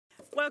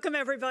Welcome,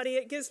 everybody.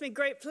 It gives me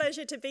great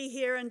pleasure to be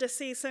here and to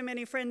see so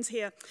many friends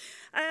here.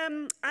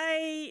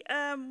 I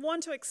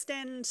want to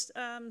extend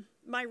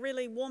my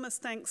really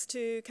warmest thanks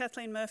to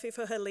Kathleen Murphy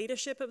for her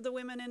leadership of the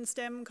Women in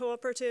STEM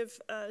Cooperative.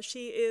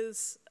 She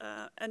is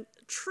a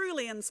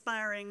truly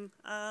inspiring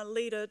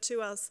leader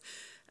to us,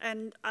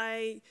 and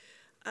I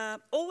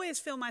always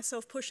feel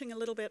myself pushing a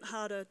little bit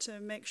harder to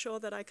make sure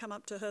that I come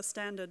up to her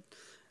standard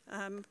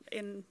and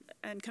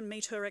can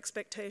meet her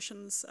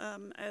expectations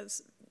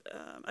as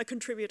a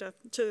contributor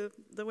to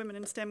the Women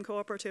in STEM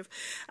Cooperative.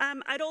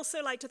 I'd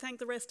also like to thank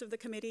the rest of the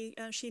committee.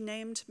 She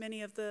named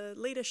many of the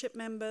leadership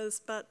members,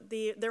 but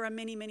there are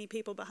many, many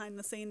people behind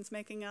the scenes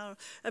making our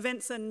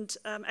events and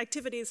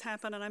activities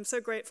happen, and I'm so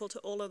grateful to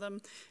all of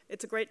them.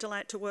 It's a great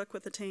delight to work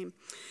with the team.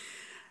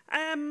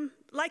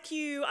 Like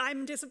you,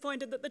 I'm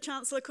disappointed that the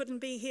Chancellor couldn't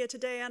be here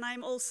today, and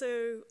I'm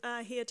also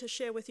here to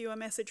share with you a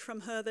message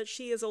from her that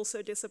she is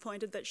also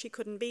disappointed that she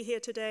couldn't be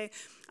here today.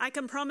 I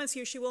can promise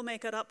you she will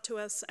make it up to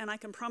us, and I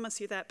can promise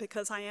you that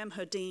because I am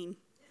her dean.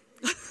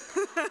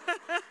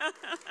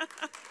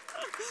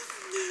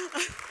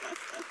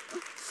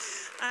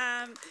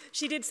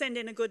 She did send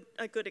in a good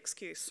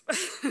excuse.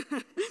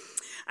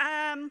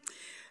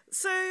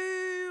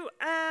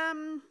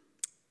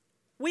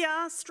 We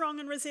are strong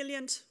and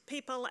resilient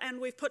people,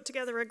 and we've put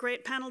together a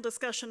great panel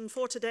discussion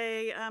for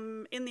today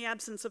in the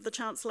absence of the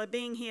Chancellor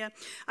being here.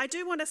 I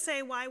do want to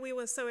say why we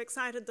were so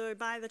excited, though,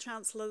 by the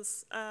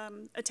Chancellor's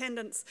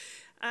attendance,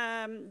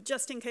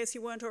 just in case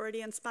you weren't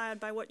already inspired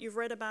by what you've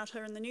read about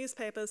her in the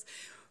newspapers.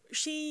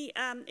 She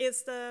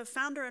is the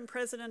founder and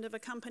president of a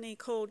company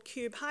called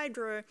Cube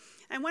Hydro,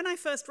 and when I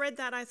first read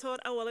that, I thought,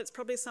 oh, well, it's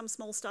probably some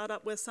small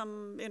startup with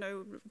some,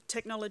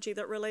 technology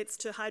that relates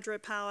to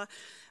hydropower.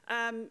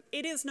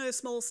 It is no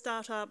small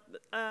startup.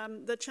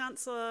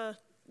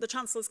 The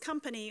Chancellor's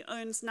company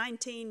owns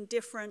 19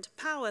 different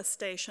power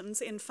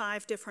stations in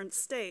 5 different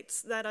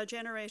states that are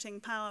generating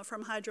power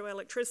from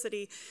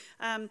hydroelectricity.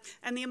 And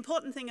the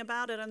important thing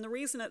about it, and the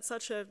reason it's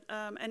such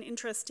an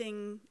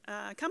interesting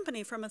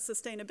company from a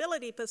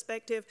sustainability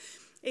perspective,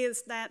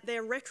 is that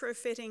they're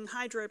retrofitting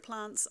hydro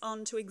plants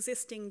onto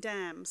existing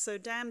dams. So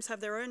dams have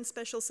their own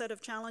special set of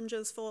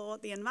challenges for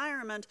the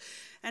environment,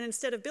 and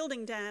instead of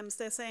building dams,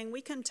 they're saying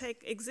we can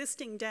take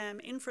existing dam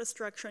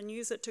infrastructure and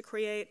use it to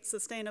create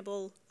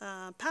sustainable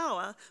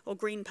power, or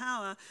green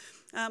power,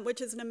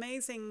 which is an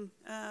amazing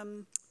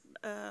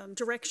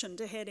direction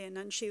to head in,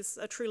 and she's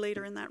a true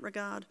leader in that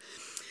regard.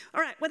 All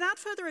right, without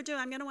further ado,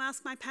 I'm going to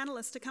ask my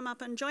panelists to come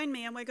up and join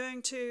me, and we're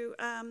going to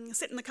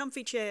sit in the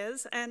comfy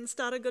chairs and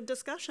start a good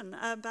discussion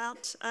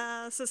about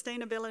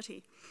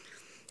sustainability.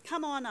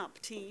 Come on up,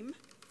 team.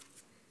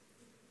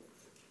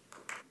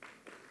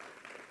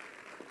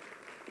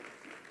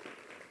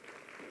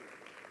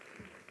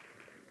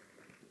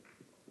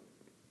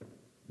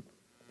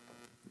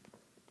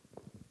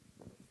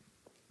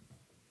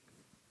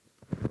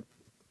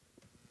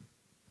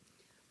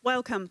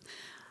 Welcome.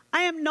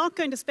 I am not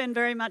going to spend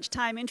very much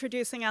time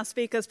introducing our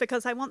speakers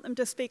because I want them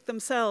to speak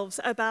themselves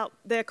about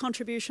their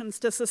contributions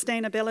to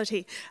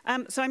sustainability.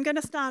 So I'm going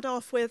to start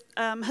off with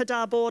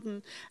Hadar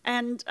Borden.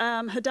 And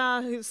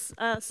Hadar, who's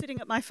sitting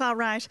at my far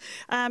right,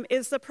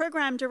 is the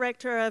program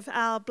director of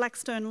our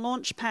Blackstone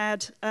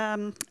LaunchPad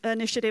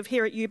initiative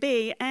here at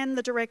UB and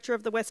the director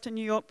of the Western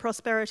New York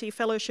Prosperity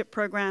Fellowship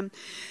Program.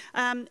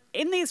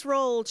 In these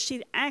roles,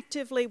 she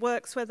actively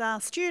works with our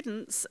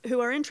students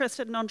who are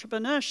interested in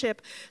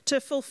entrepreneurship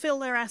to fulfill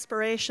their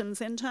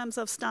aspirations in terms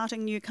of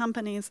starting new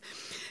companies.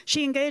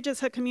 She engages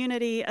her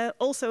community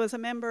also as a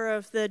member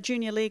of the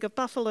Junior League of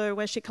Buffalo,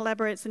 where she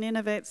collaborates and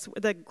innovates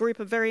with a group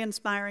of very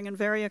inspiring and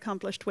very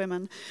accomplished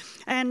women.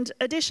 And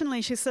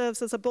additionally, she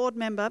serves as a board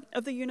member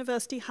of the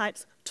University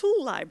Heights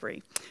Tool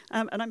Library,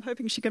 and I'm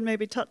hoping she can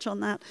maybe touch on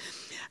that.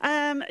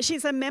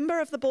 She's a member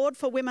of the board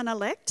for Women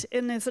Elect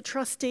and is a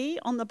trustee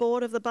on the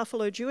board of the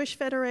Buffalo Jewish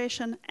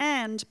Federation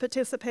and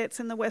participates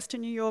in the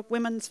Western New York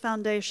Women's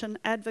Foundation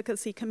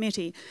Advocacy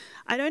Committee.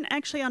 I don't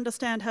actually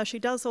understand how she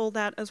does all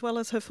that as well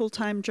as her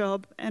full-time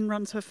job and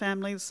runs her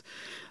family's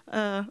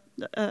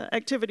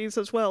activities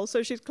as well.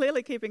 So she's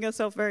clearly keeping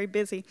herself very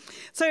busy.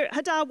 So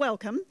Hadar,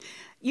 welcome.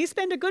 You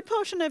spend a good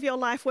portion of your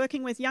life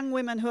working with young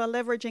women who are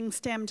leveraging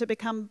STEM to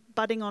become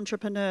budding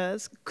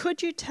entrepreneurs.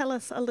 Could you tell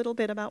us a little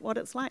bit about what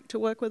it's like to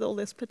work with all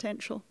this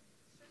potential?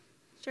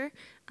 Sure.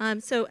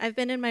 So I've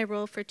been in my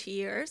role for 2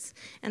 years,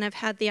 and I've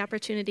had the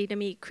opportunity to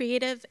meet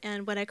creative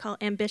and what I call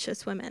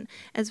ambitious women.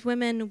 As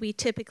women, we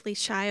typically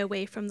shy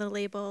away from the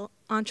label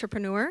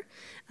entrepreneur,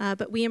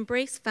 but we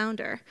embrace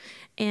founder,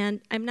 and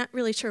I'm not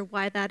really sure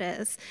why that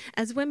is.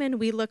 As women,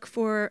 we look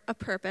for a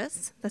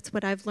purpose, that's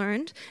what I've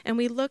learned, and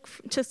we look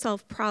to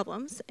solve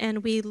problems,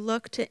 and we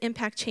look to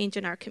impact change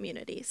in our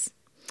communities.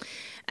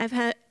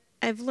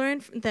 I've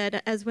learned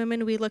that as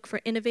women, we look for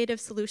innovative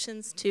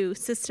solutions to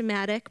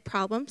systematic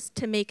problems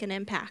to make an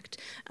impact.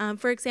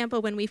 For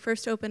example, when we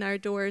first opened our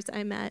doors,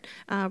 I met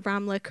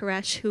Ramla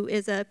Quresh, who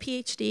is a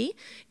PhD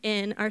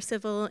in our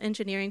civil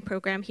engineering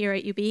program here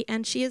at UB,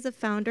 and she is a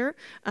founder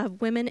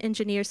of Women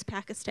Engineers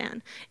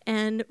Pakistan.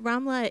 And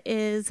Ramla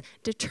is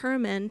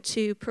determined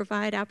to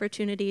provide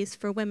opportunities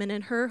for women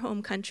in her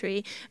home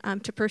country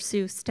to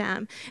pursue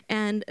STEM.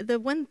 And the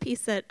one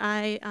piece that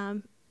I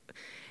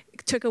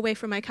took away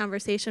from my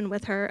conversation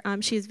with her,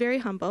 she's very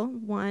humble,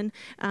 one,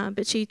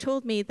 but she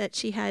told me that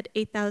she had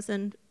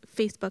 8,000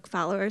 Facebook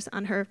followers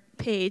on her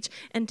page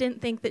and didn't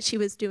think that she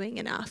was doing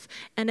enough.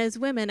 And as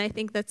women, I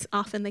think that's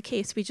often the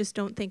case. We just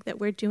don't think that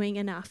we're doing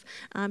enough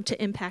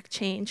to impact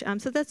change.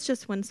 So that's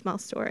just one small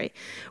story.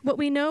 What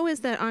we know is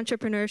that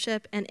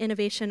entrepreneurship and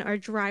innovation are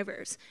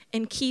drivers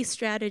and key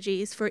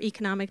strategies for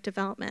economic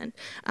development,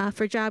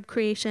 for job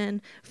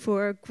creation,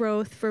 for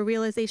growth, for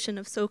realization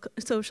of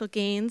social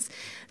gains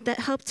that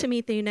help to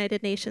meet the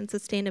United Nations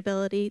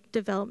Sustainability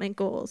Development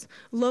Goals.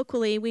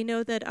 Locally, we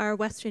know that our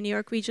Western New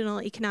York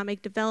Regional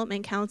Economic Development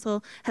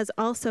Council has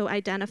also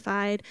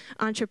identified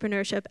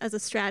entrepreneurship as a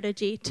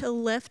strategy to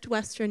lift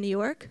Western New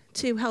York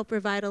to help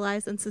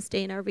revitalize and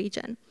sustain our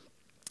region.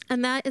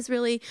 And that is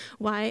really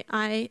why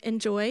I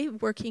enjoy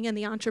working in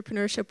the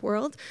entrepreneurship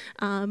world.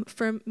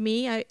 For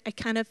me, I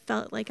kind of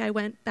felt like I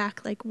went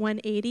back like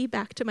 180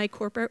 back to my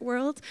corporate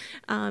world.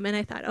 And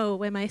I thought,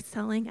 oh, am I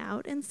selling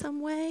out in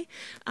some way?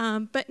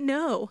 But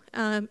no,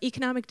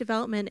 economic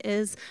development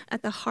is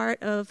at the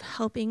heart of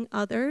helping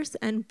others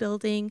and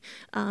building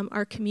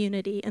our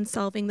community and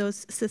solving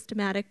those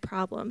systematic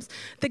problems.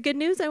 The good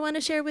news I want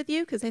to share with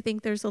you, because I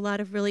think there's a lot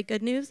of really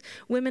good news,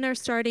 women are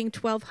starting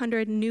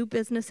 1,200 new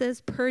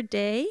businesses per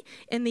day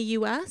in the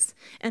US,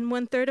 and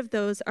 1/3 of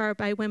those are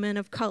by women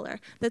of color.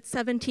 That's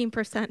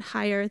 17%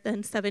 higher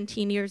than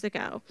 17 years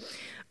ago.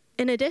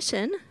 In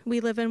addition,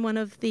 we live in one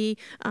of the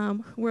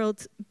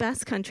world's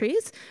best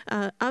countries.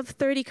 Of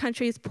 30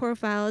 countries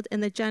profiled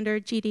in the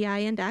Gender GDI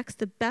Index,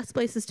 the best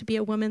places to be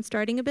a woman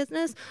starting a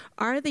business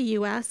are the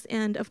US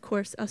and, of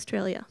course,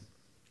 Australia.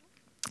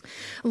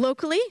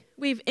 Locally,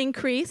 we've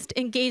increased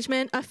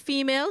engagement of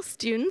female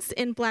students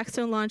in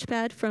Blackstone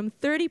LaunchPad from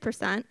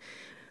 30%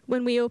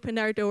 when we opened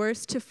our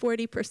doors to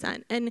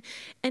 40%.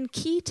 And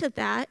key to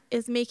that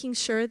is making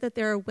sure that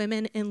there are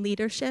women in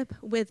leadership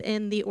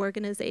within the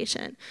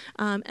organization.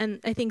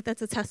 And I think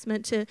that's a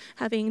testament to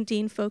having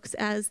Dean Folks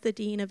as the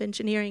Dean of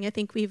Engineering. I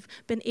think we've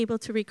been able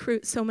to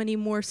recruit so many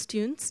more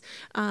students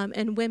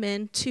and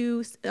women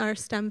to our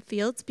STEM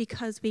fields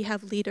because we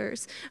have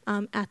leaders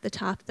at the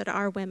top that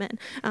are women.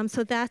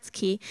 So that's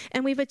key.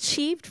 And we've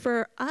achieved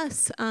for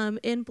us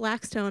in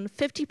Blackstone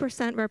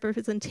 50%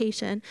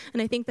 representation,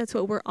 and I think that's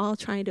what we're all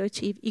trying to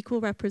achieve,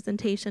 equal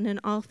representation in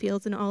all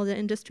fields and all the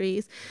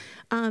industries,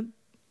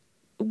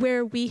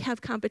 where we have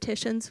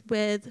competitions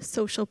with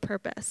social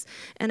purpose.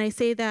 And I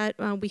say that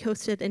we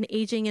hosted an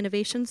aging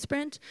innovation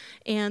sprint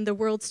and the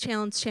World's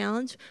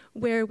Challenge,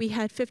 where we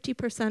had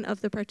 50%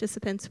 of the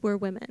participants were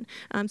women.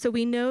 So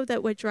we know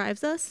that what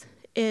drives us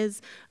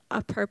is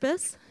a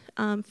purpose,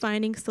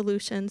 finding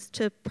solutions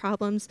to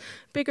problems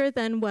bigger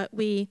than what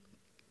we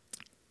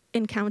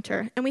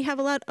encounter. And we have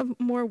a lot of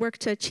more work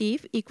to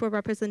achieve, equal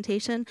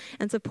representation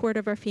and support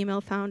of our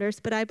female founders,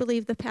 but I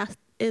believe the path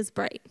is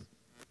bright.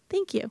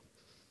 Thank you.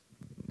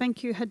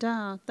 Thank you,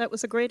 Hadar. That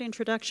was a great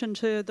introduction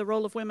to the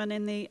role of women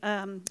in the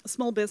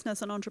small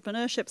business and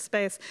entrepreneurship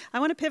space. I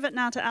want to pivot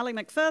now to Ali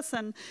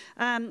McPherson,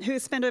 who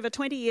spent over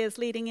 20 years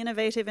leading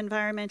innovative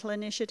environmental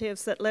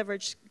initiatives that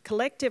leverage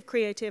collective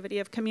creativity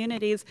of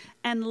communities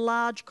and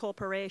large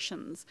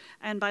corporations.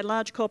 And by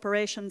large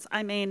corporations,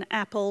 I mean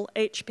Apple,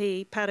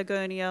 HP,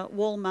 Patagonia,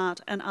 Walmart,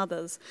 and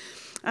others.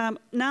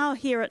 Now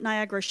here at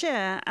Niagara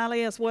Share,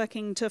 Ali is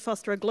working to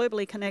foster a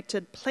globally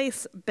connected,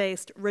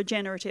 place-based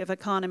regenerative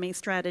economy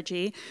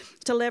strategy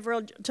to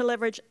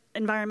leverage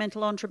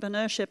environmental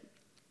entrepreneurship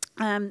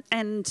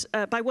and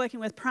by working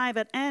with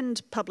private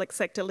and public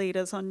sector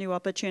leaders on new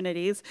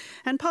opportunities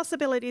and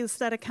possibilities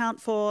that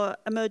account for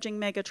emerging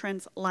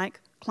megatrends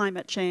like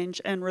climate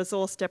change and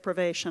resource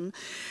deprivation,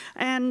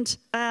 and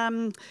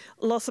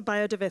loss of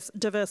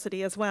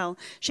biodiversity as well.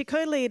 She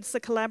co-leads the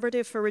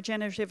Collaborative for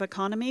Regenerative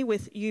Economy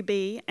with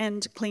UB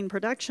and Clean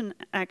Production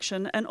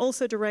Action, and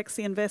also directs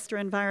the Investor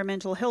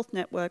Environmental Health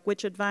Network,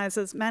 which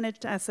advises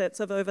managed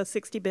assets of over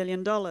 $60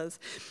 billion.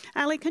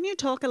 Ali, can you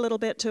talk a little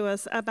bit to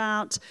us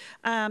about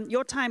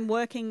your time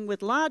working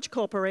with large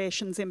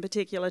corporations in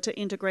particular to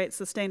integrate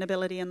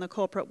sustainability in the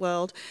corporate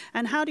world,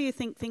 and how do you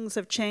think things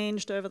have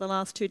changed over the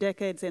last 2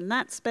 decades in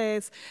that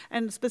space,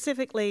 and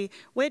specifically,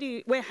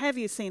 where have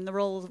you seen the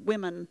role of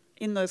women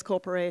in those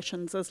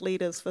corporations as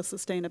leaders for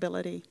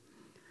sustainability?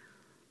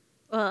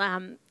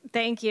 Well,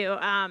 thank you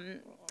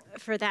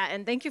for that,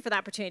 and thank you for the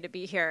opportunity to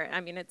be here. I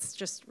mean, it's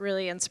just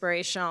really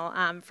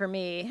inspirational for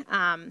me.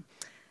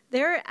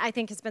 There, I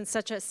think, has been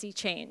such a sea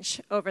change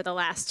over the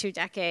last 2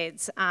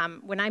 decades.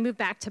 When I moved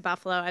back to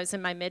Buffalo, I was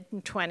in my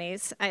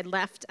mid-20s. I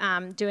left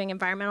doing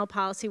environmental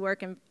policy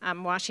work in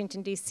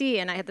Washington, D.C.,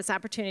 and I had this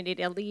opportunity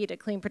to lead a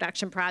clean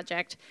production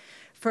project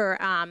for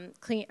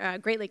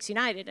Great Lakes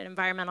United, an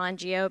environmental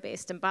NGO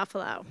based in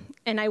Buffalo.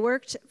 And I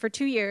worked for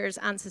 2 years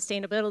on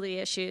sustainability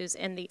issues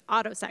in the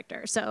auto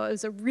sector. So it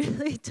was a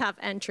really tough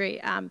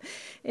entry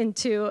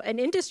into an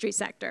industry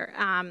sector.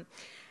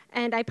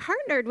 And I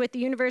partnered with the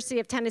University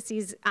of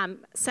Tennessee's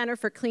Center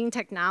for Clean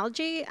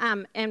Technology,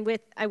 and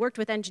I worked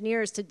with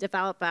engineers to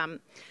develop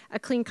a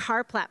clean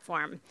car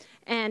platform.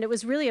 And it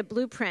was really a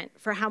blueprint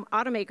for how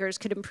automakers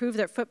could improve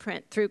their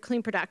footprint through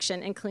clean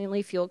production and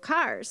cleanly fueled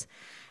cars.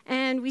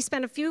 And we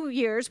spent a few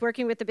years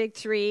working with the big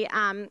 3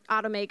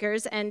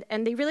 automakers,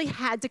 and they really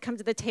had to come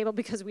to the table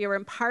because we were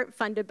in part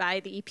funded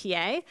by the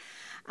EPA.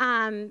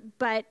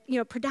 But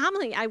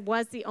predominantly, I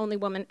was the only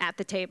woman at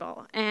the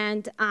table.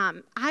 And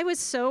I was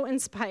so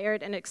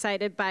inspired and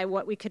excited by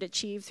what we could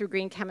achieve through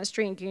green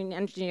chemistry and green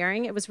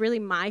engineering. It was really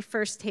my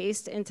first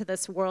taste into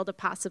this world of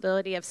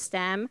possibility of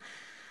STEM.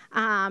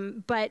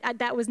 But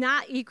that was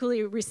not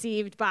equally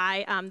received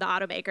by the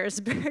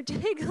automakers,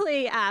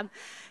 particularly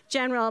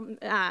General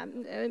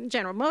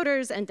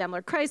Motors and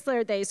Daimler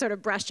Chrysler. They sort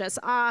of brushed us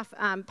off,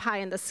 pie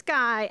in the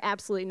sky,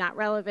 absolutely not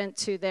relevant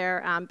to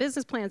their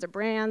business plans or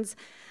brands.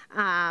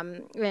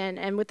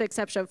 And with the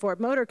exception of Ford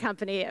Motor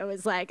Company, it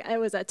was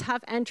a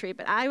tough entry,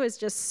 but I was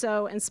just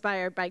so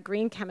inspired by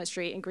green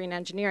chemistry and green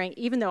engineering,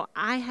 even though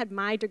I had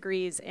my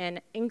degrees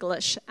in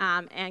English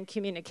and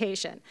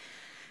communication.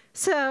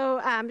 So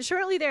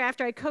shortly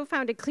thereafter, I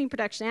co-founded Clean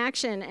Production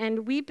Action,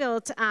 and we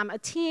built a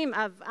team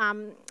of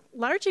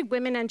largely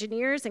women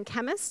engineers and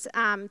chemists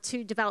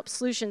to develop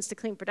solutions to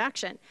clean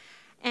production.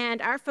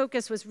 And our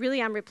focus was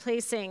really on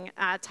replacing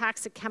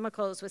toxic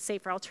chemicals with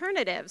safer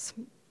alternatives.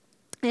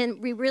 And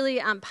we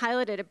really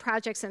piloted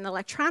projects in the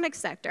electronics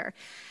sector.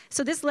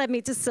 So this led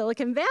me to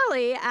Silicon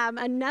Valley,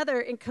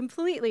 another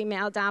completely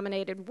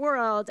male-dominated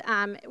world,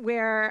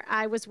 where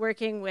I was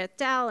working with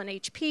Dell and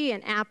HP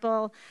and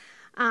Apple.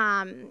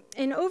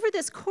 And over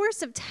this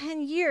course of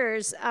 10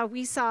 years,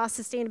 we saw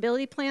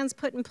sustainability plans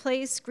put in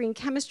place, green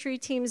chemistry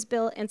teams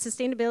built, and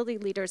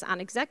sustainability leaders on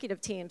executive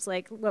teams,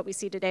 like what we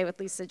see today with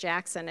Lisa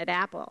Jackson at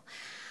Apple.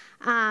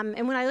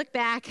 And when I look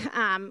back,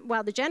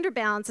 while the gender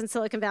balance in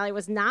Silicon Valley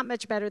was not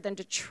much better than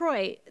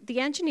Detroit,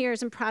 the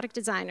engineers and product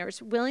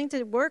designers willing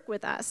to work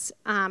with us,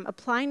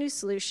 apply new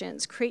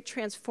solutions, create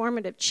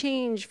transformative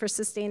change for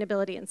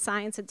sustainability in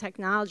science and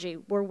technology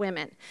were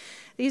women.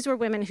 These were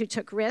women who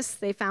took risks,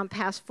 they found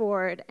paths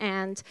forward,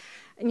 and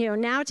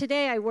now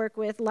today I work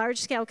with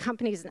large-scale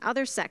companies in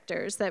other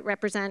sectors that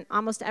represent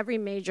almost every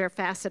major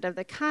facet of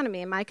the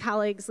economy. And my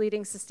colleagues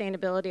leading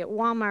sustainability at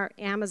Walmart,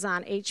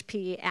 Amazon,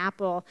 HP,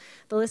 Apple,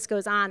 the list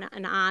goes on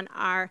and on,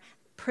 are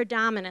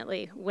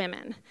predominantly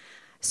women.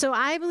 So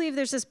I believe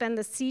there's just been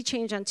the sea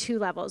change on 2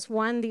 levels.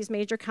 One, these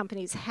major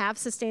companies have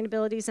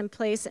sustainabilities in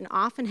place and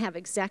often have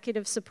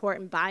executive support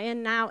and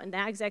buy-in now, and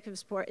that executive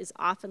support is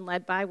often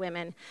led by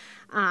women.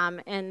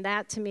 And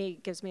that, to me,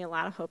 gives me a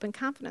lot of hope and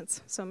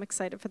confidence. So I'm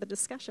excited for the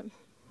discussion.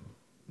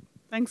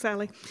 Thanks,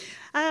 Ali.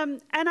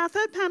 And our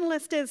third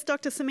panelist is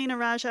Dr. Samina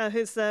Raja,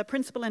 who's the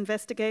Principal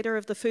Investigator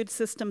of the Food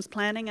Systems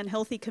Planning and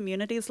Healthy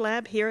Communities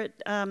Lab here at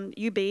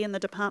UB in the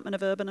Department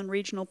of Urban and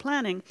Regional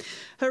Planning.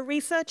 Her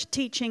research,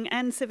 teaching,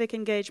 and civic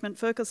engagement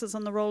focuses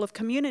on the role of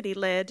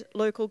community-led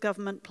local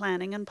government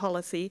planning and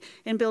policy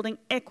in building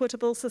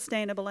equitable,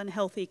 sustainable, and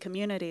healthy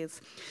communities.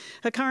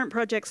 Her current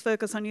projects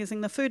focus on using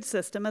the food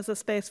system as a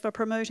space for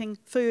promoting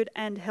food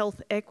and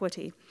health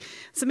equity.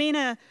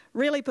 Samina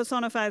really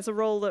personifies a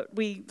role that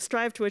we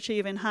strive to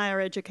achieve in higher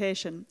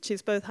education.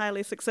 She's both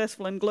highly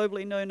successful and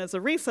globally known as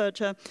a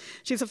researcher.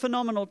 She's a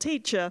phenomenal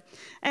teacher,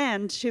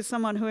 and she's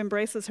someone who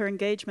embraces her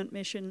engagement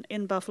mission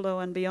in Buffalo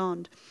and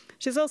beyond.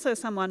 She's also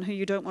someone who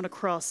you don't want to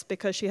cross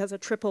because she has a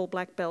triple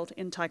black belt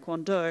in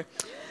Taekwondo.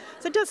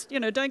 So just,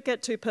 don't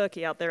get too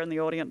perky out there in the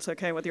audience,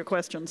 okay, with your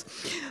questions.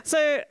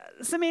 So,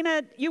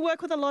 Samina, you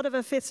work with a lot of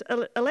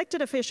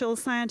elected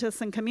officials,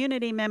 scientists, and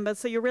community members,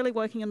 so you're really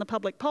working in the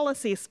public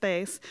policy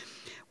space.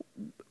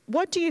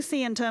 What do you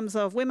see in terms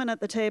of women at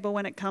the table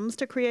when it comes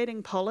to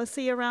creating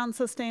policy around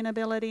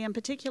sustainability, and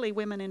particularly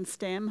women in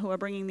STEM who are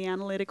bringing the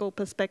analytical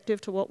perspective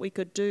to what we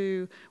could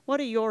do? What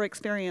are your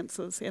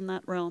experiences in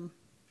that realm?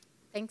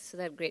 Thanks for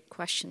that great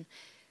question.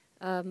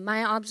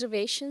 My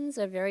observations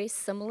are very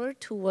similar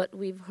to what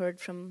we've heard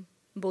from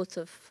both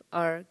of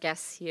our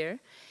guests here.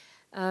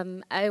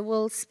 I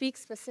will speak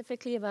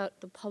specifically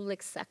about the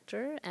public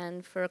sector,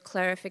 and for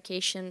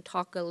clarification,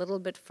 talk a little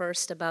bit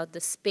first about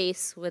the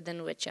space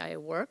within which I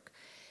work,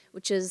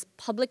 which is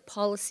public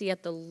policy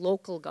at the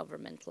local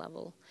government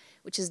level,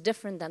 which is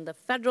different than the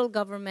federal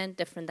government,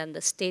 different than the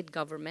state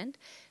government.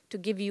 To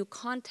give you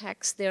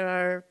context, there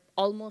are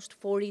almost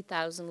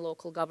 40,000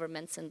 local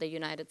governments in the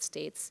United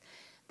States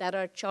that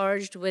are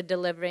charged with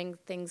delivering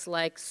things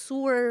like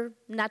sewer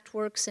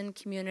networks in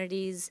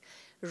communities,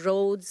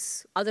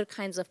 roads, other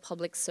kinds of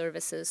public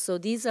services. So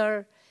these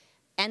are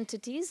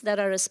entities that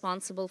are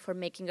responsible for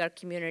making our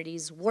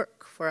communities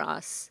work for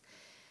us.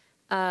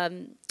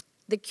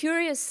 The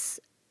curious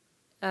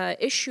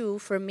issue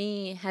for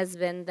me has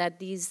been that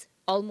these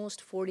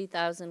almost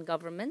 40,000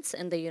 governments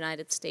in the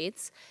United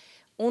States,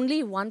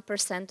 only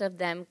 1% of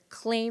them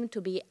claim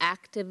to be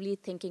actively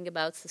thinking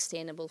about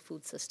sustainable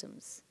food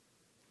systems.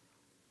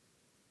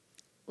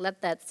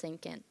 Let that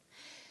sink in.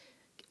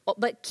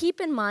 But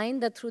keep in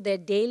mind that through their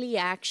daily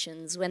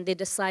actions, when they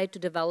decide to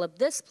develop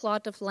this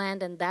plot of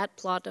land and that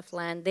plot of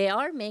land, they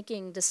are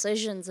making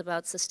decisions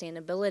about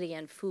sustainability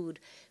and food,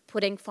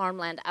 putting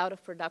farmland out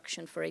of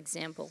production, for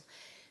example.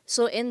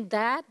 So in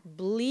that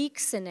bleak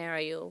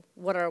scenario,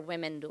 what are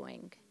women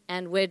doing?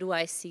 And where do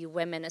I see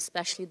women,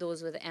 especially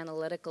those with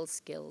analytical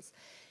skills?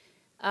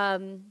 A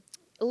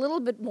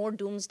little bit more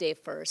doomsday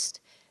first.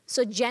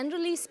 So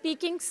generally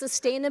speaking,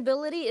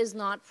 sustainability is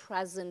not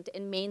present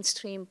in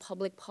mainstream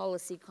public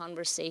policy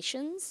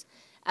conversations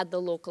at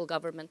the local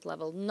government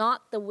level,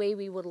 not the way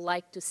we would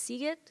like to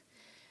see it.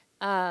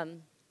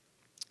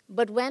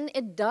 But when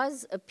it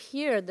does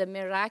appear,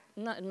 the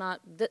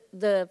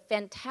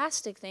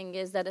fantastic thing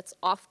is that it's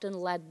often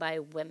led by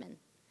women.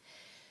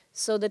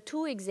 So the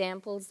two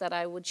examples that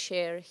I would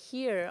share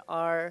here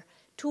are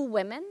two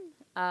women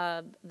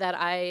that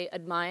I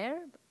admire,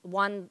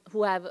 one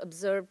who I've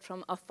observed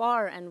from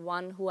afar and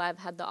one who I've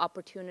had the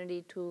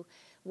opportunity to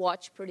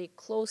watch pretty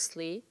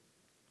closely.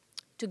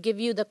 To give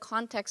you the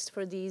context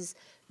for these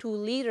two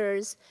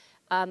leaders,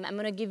 I'm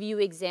going to give you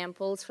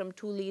examples from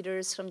two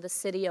leaders from the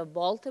city of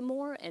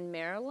Baltimore in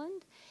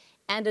Maryland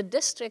and a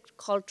district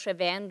called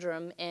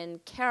Trivandrum in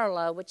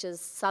Kerala, which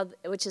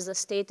is a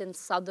state in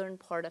southern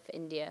part of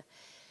India.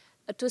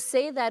 To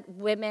say that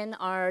women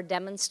are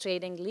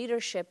demonstrating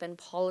leadership and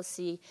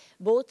policy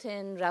both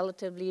in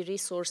relatively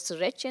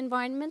resource-rich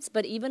environments,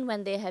 but even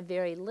when they have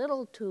very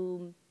little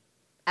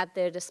at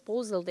their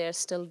disposal, they're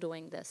still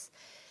doing this.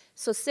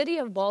 So city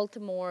of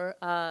Baltimore,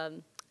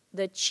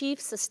 the chief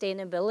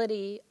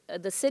sustainability,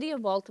 the city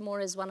of Baltimore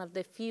is one of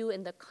the few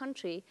in the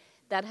country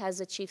that has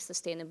a chief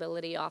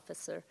sustainability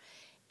officer.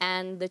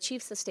 And the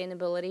chief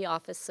sustainability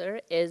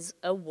officer is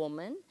a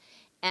woman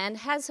and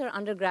has her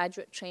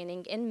undergraduate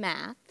training in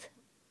math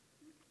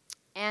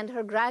and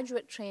her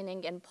graduate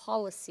training in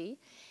policy,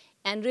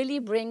 and really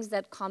brings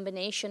that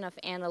combination of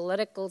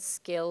analytical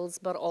skills,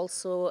 but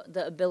also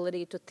the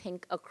ability to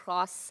think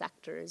across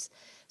sectors.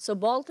 So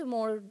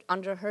Baltimore,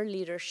 under her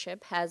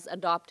leadership, has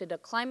adopted a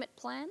climate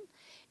plan.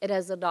 It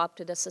has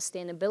adopted a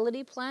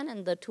sustainability plan,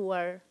 and the two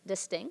are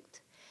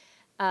distinct.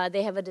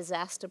 They have a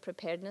disaster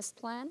preparedness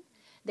plan.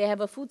 They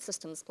have a food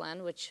systems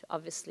plan, which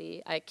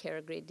obviously I care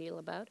a great deal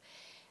about.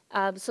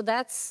 So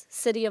that's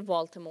city of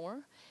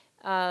Baltimore.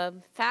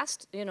 Going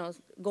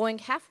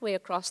halfway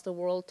across the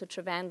world to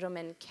Trivandrum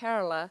in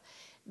Kerala,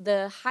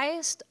 the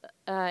highest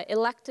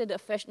appointed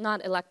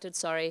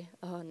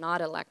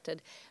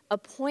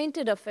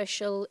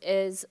official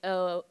is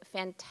a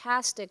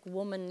fantastic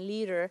woman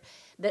leader.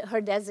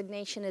 Her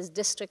designation is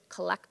district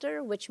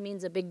collector, which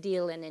means a big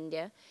deal in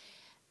India.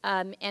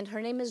 And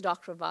her name is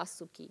Dr.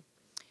 Vasuki.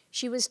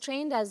 She was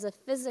trained as a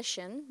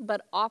physician,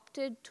 but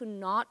opted to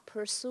not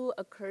pursue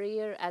a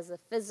career as a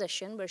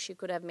physician, where she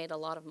could have made a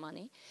lot of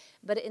money,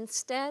 but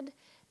instead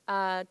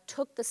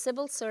took the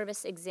civil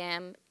service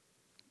exam,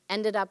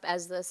 ended up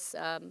as this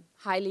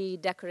highly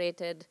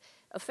decorated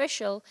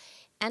official,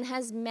 and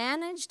has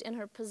managed in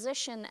her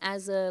position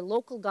as a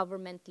local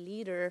government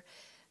leader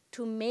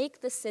to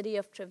make the city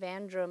of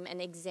Trivandrum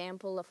an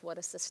example of what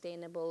a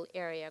sustainable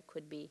area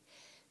could be.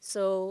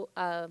 So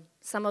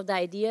some of the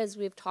ideas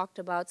we've talked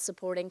about,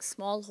 supporting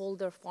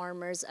smallholder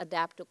farmers,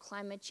 adapt to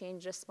climate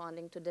change,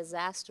 responding to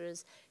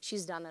disasters,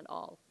 she's done it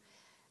all.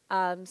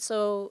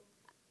 So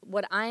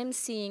what I'm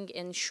seeing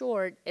in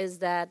short is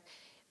that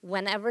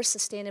whenever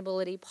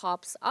sustainability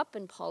pops up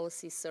in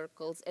policy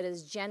circles, it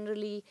is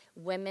generally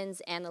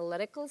women's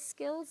analytical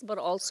skills, but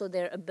also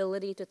their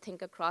ability to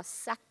think across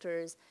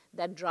sectors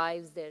that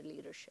drives their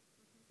leadership.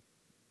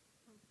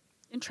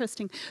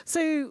 Interesting.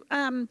 So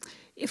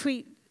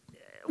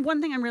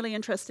one thing I'm really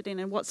interested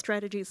in what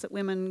strategies that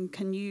women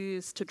can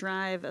use to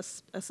drive a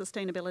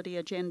sustainability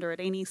agenda at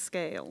any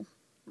scale,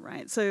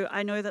 right? So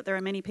I know that there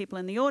are many people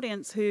in the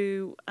audience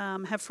who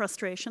have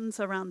frustrations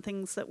around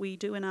things that we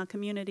do in our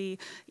community,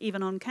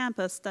 even on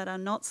campus, that are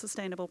not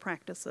sustainable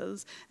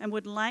practices and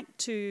would like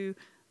to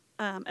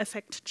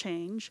affect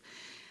change.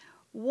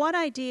 What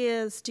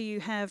ideas do you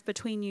have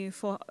between you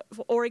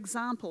or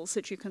examples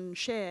that you can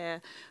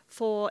share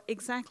for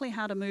exactly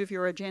how to move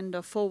your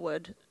agenda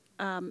forward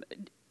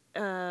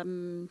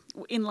in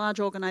large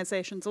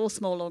organizations or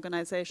small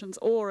organizations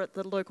or at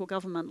the local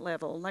government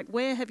level? Like,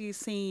 where have you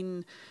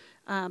seen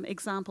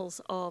examples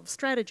of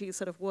strategies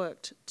that have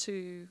worked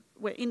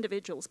where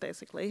individuals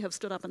basically have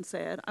stood up and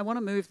said, I want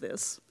to move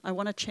this, I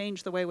want to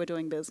change the way we're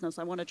doing business,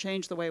 I want to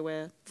change the way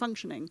we're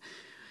functioning?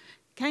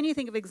 Can you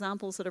think of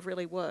examples that have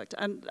really worked?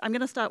 And I'm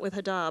going to start with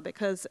Hadar,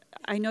 because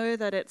I know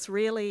that it's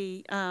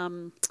really,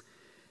 the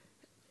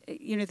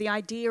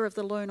idea of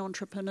the lone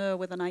entrepreneur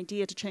with an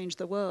idea to change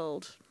the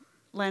world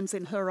lands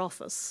in her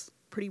office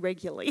pretty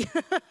regularly.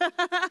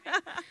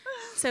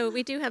 So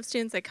we do have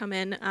students that come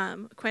in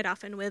quite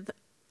often with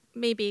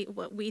maybe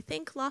what we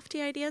think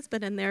lofty ideas,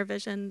 but in their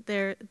vision,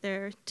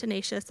 they're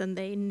tenacious and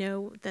they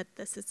know that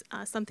this is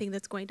something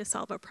that's going to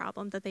solve a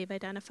problem that they've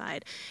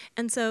identified.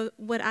 And so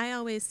what I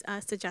always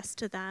suggest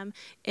to them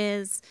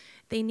is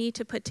they need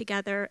to put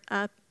together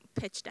a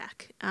pitch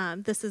deck.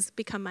 This has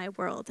become my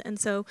world. And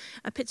so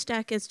a pitch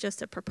deck is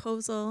just a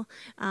proposal,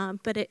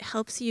 but it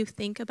helps you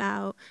think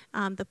about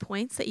the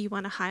points that you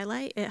want to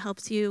highlight. It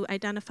helps you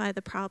identify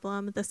the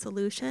problem, the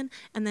solution,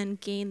 and then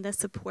gain the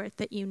support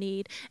that you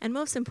need. And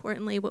most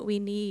importantly, what we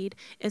need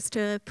is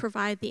to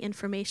provide the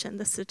information,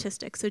 the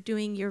statistics. So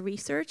doing your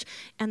research,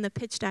 and the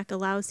pitch deck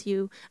allows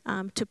you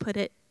to put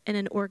it in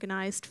an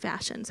organized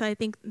fashion. So I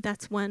think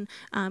that's one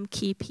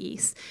key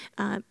piece.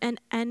 And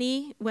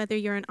whether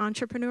you're an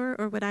entrepreneur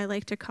or what I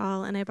like to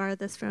call, and I borrowed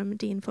this from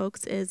Liesl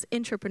Folks, is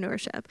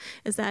intrapreneurship,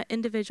 is that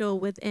individual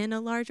within a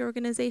large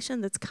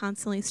organization that's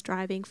constantly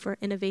striving for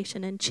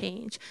innovation and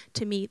change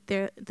to meet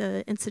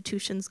the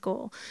institution's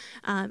goal.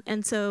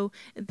 And so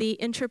the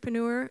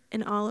intrapreneur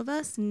in all of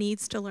us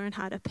needs to learn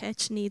how to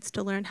pitch, needs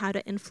to learn how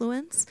to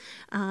influence,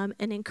 and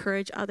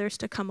encourage others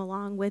to come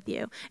along with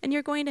you. And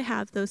you're going to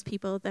have those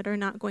people that are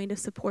not going to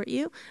support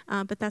you,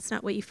 but that's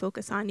not what you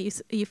focus on.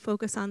 You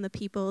focus on the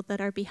people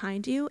that are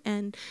behind you,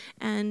 and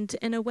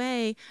in a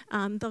way,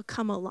 they'll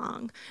come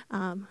along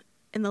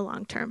in the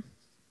long term.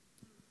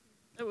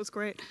 That was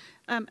great.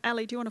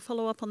 Ali, do you want to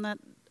follow up on that?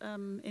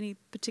 Any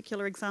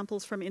particular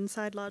examples from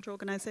inside large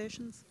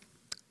organizations?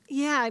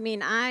 Yeah, I mean,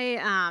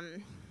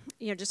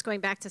 just going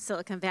back to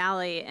Silicon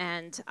Valley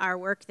and our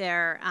work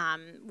there,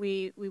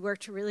 we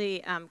worked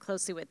really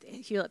closely with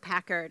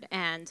Hewlett-Packard,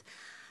 and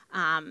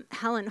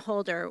Helen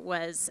Holder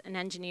was an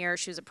engineer.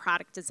 She was a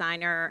product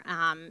designer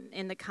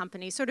in the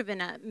company, sort of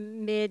in a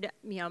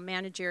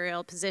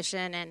managerial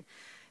position, and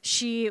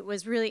she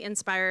was really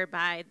inspired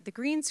by the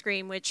green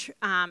screen, which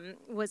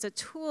was a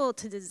tool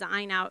to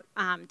design out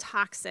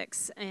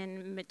toxics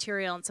in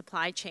material and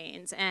supply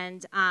chains.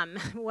 And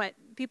what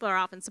people are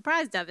often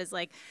surprised of is,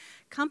 like,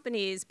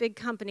 big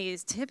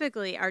companies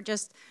typically are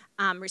just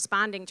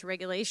responding to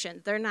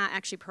regulations. They're not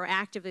actually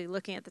proactively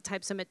looking at the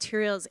types of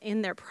materials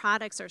in their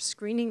products or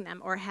screening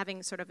them or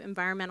having sort of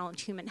environmental and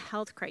human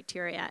health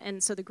criteria.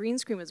 And so the green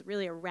screen was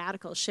really a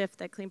radical shift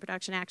that Clean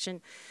Production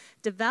Action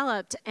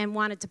developed and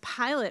wanted to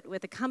pilot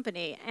with a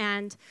company.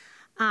 And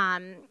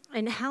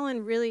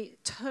Helen really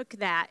took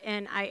that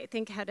and I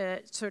think had a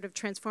sort of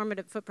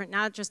transformative footprint,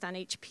 not just on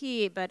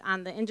HP, but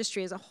on the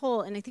industry as a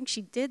whole. And I think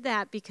she did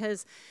that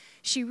because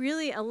she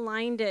really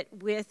aligned it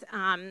with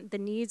the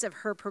needs of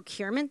her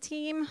procurement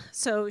team.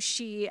 So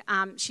she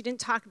didn't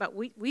talk about,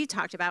 we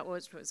talked about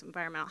was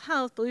environmental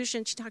health,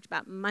 pollution. She talked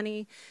about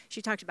money.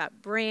 She talked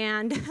about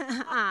brand.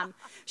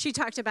 She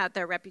talked about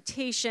their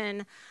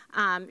reputation.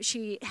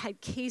 She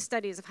had case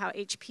studies of how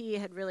HP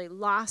had really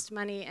lost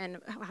money and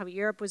how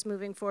Europe was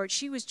moving forward.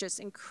 She was just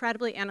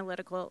incredibly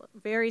analytical,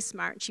 very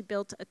smart. She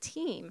built a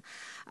team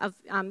of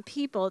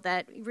people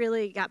that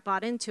really got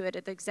bought into it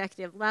at the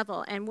executive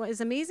level. And what is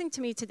amazing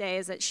to me today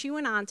is that she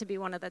went on to be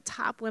one of the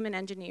top women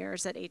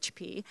engineers at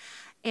HP,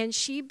 and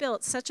she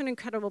built such an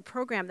incredible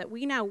program that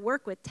we now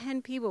work with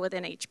 10 people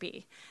within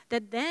HP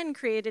that then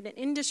created an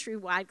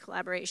industry-wide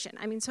collaboration.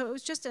 I mean, so it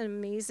was just an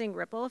amazing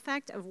ripple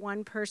effect of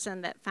one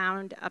person that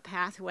found a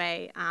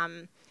pathway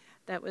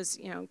that was,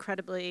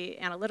 incredibly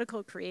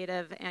analytical,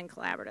 creative, and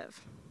collaborative.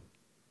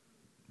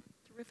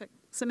 Terrific.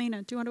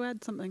 Samina, do you want to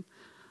add something?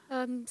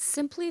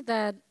 Simply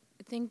that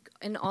I think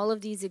in all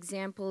of these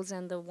examples,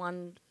 and the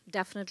one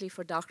definitely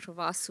for Dr.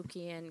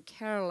 Vasuki and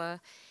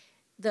Kerala,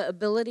 the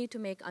ability to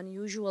make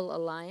unusual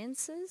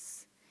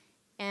alliances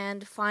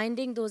and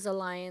finding those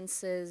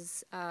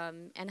alliances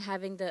and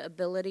having the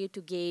ability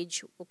to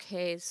gauge,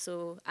 okay,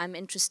 so I'm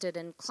interested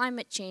in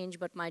climate change,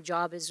 but my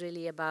job is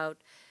really about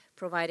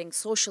providing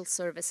social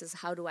services.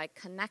 How do I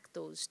connect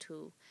those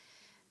two?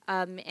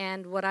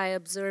 And what I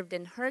observed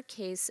in her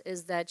case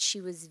is that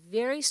she was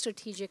very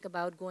strategic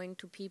about going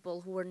to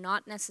people who were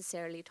not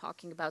necessarily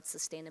talking about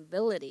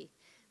sustainability,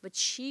 but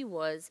she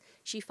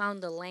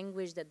found the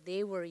language that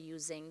they were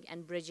using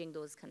and bridging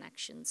those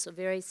connections. So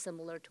very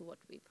similar to what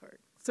we've heard.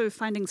 So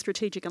finding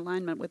strategic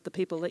alignment with the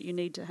people that you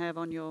need to have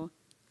on your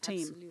team,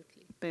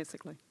 absolutely,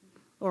 basically,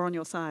 or on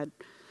your side.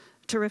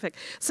 Terrific.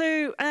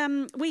 So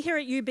we here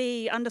at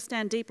UB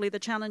understand deeply the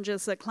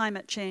challenges that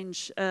climate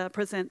change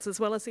presents, as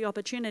well as the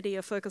opportunity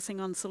of focusing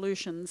on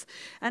solutions.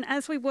 And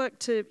as we work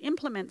to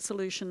implement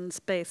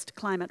solutions-based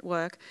climate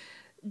work,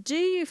 do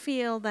you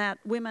feel that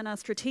women are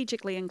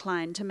strategically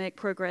inclined to make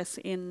progress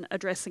in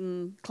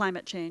addressing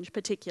climate change,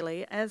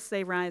 particularly as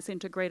they rise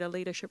into greater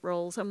leadership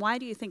roles? And why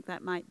do you think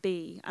that might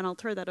be? And I'll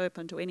throw that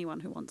open to anyone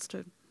who wants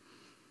to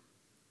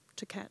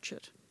catch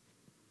it.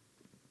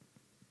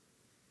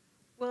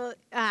 Well,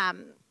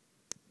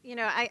 You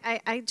know,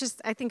 I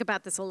think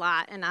about this a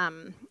lot, and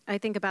I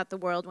think about the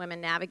world women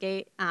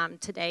navigate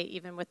today,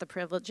 even with the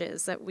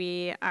privileges that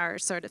we are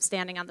sort of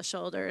standing on the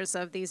shoulders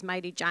of these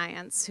mighty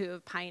giants who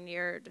have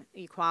pioneered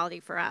equality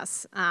for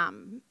us.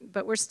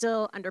 But we're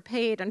still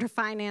underpaid,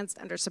 underfinanced,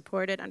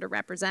 undersupported,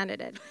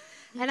 underrepresented.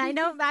 And I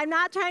know I'm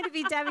not trying to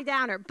be Debbie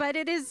Downer, but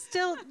it is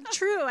still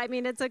true. I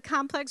mean, it's a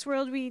complex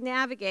world we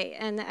navigate,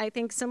 and I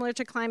think similar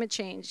to climate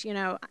change, you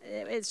know,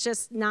 it's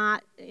just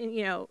not,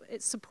 you know,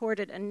 it's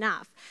supported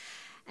enough.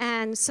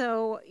 And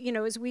so, you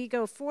know, as we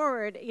go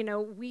forward, you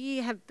know, we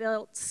have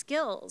built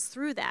skills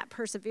through that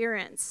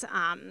perseverance,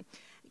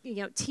 you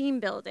know, team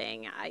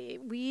building.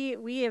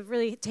 We have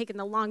really taken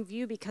the long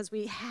view because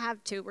we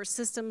have to. We're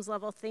systems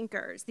level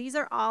thinkers. These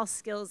are all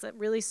skills that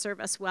really serve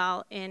us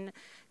well in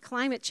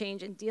climate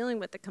change and dealing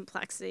with the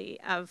complexity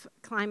of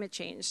climate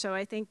change. So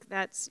I think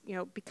that's, you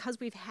know, because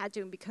we've had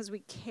to and because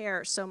we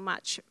care so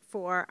much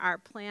for our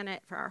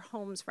planet, for our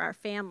homes, for our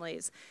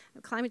families,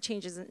 climate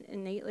change is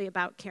innately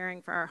about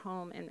caring for our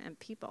home and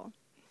people.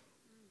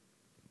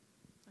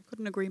 I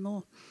couldn't agree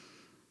more.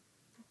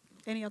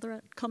 Any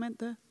other comment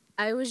there?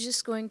 I was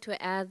just going to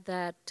add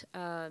that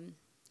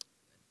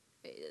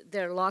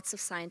there are lots of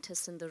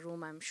scientists in the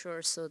room, I'm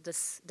sure, so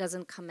this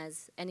doesn't come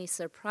as any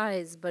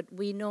surprise, but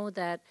we know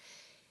that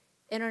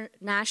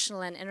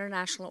national and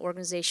international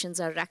organizations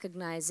are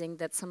recognizing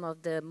that some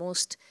of the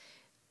most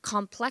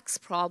complex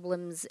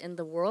problems in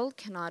the world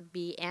cannot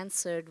be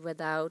answered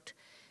without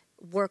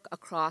work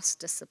across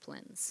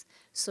disciplines.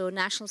 So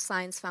National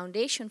Science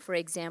Foundation, for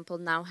example,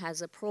 now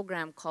has a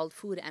program called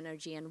Food,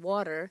 Energy, and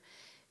Water.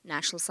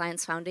 National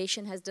Science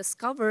Foundation has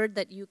discovered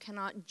that you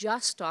cannot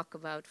just talk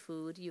about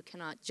food, you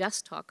cannot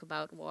just talk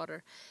about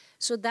water.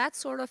 So that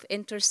sort of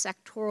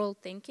intersectoral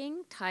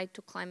thinking tied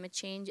to climate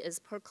change is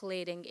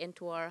percolating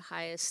into our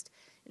highest,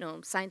 you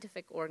know,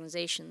 scientific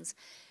organizations.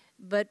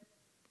 But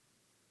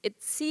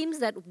it seems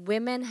that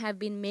women have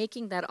been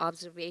making that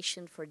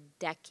observation for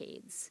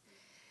decades.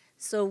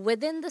 So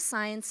within the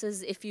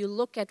sciences, if you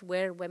look at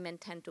where women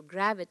tend to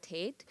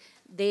gravitate,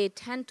 they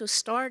tend to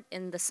start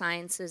in the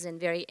sciences in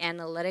very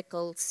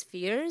analytical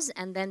spheres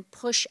and then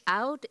push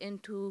out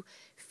into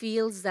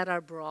fields that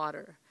are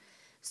broader.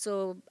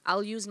 So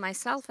I'll use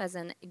myself as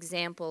an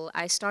example.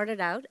 I started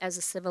out as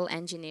a civil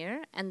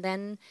engineer, and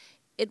then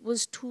it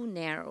was too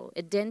narrow.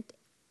 It didn't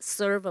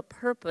serve a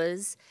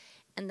purpose,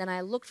 and then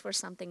I looked for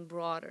something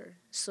broader.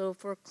 So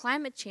for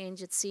climate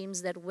change, it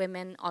seems that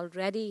women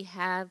already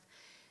have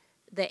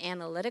the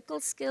analytical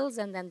skills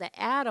and then the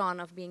add-on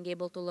of being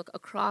able to look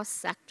across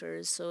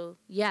sectors. So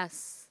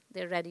yes,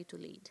 they're ready to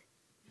lead.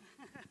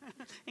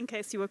 In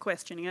case you were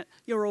questioning it,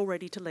 you're all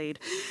ready to lead.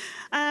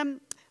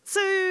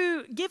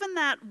 So given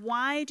that,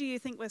 why do you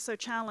think we're so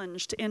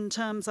challenged in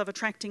terms of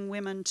attracting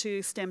women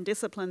to STEM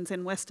disciplines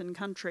in Western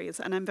countries?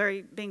 And I'm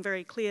being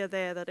very clear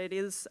there that it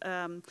is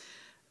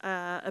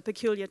a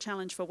peculiar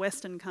challenge for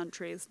Western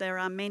countries. There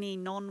are many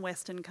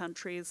non-Western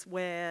countries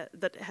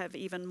that have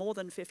even more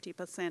than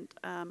 50%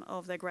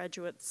 of their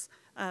graduates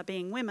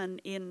being women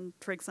in,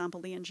 for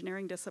example, the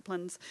engineering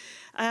disciplines.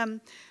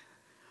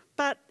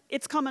 But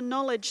it's common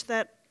knowledge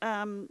that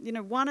you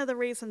know, one of the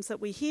reasons that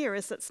we hear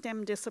is that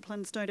STEM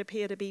disciplines don't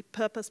appear to be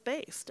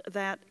purpose-based,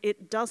 that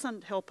it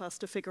doesn't help us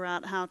to figure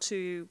out how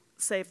to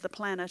save the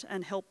planet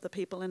and help the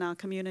people in our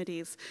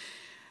communities.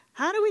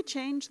 How do we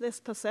change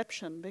this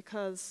perception?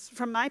 Because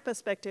from my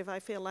perspective, I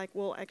feel like,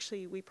 well,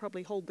 actually, we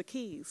probably hold the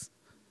keys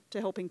to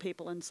helping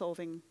people and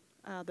solving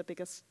the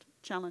biggest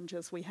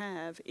challenges we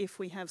have if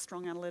we have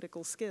strong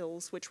analytical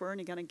skills, which we're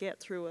only going to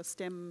get through a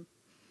STEM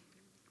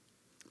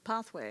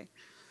pathway.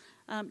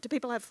 Do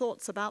people have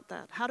thoughts about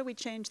that? How do we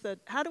change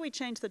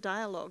the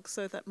dialogue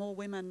so that more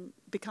women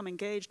become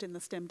engaged in the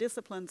STEM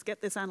disciplines,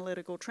 get this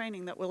analytical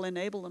training that will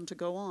enable them to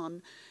go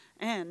on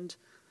and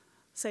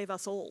save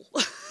us all?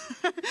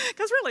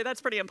 Because really,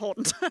 that's pretty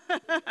important.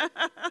 I'm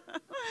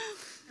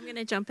going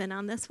to jump in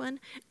on this one.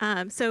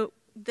 So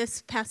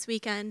this past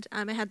weekend,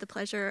 I had the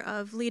pleasure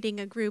of leading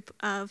a group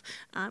of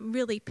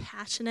really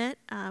passionate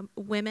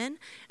women,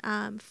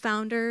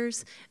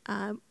 founders,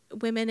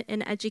 women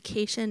in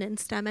education and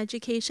STEM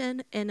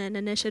education in an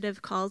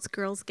initiative called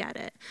Girls Get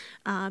It,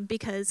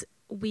 because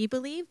we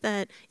believe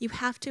that you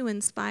have to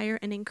inspire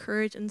and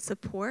encourage and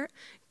support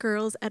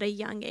girls at a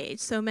young age.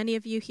 So many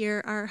of you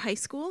here are high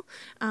school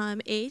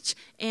age,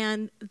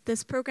 and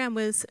this program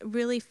was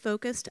really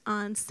focused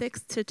on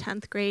 6th to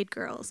 10th grade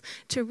girls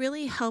to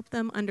really help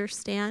them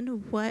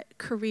understand what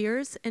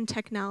careers in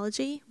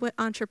technology, what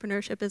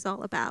entrepreneurship is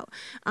all about.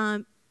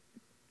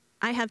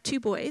 I have two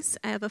boys.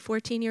 I have a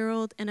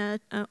 14-year-old and a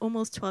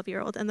almost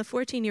 12-year-old, and the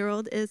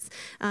 14-year-old is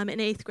in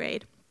 8th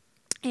grade.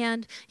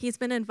 And he's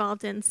been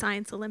involved in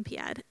Science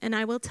Olympiad. And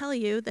I will tell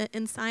you that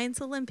in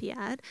Science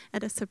Olympiad,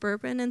 at a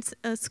suburban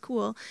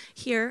school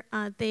here,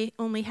 they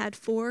only had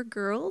 4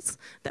 girls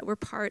that were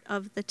part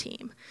of the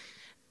team.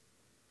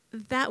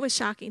 That was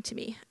shocking to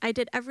me. I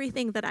did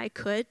everything that I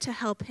could to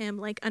help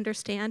him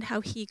understand how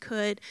he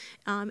could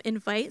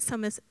invite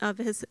some of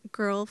his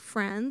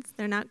girlfriends,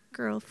 they're not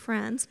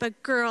girlfriends,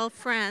 but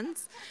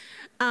girlfriends,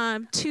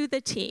 to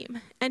the team.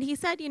 And he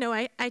said, you know,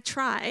 I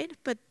tried,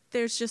 but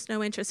there's just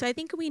no interest. So I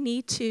think we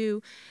need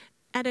to,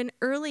 at an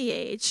early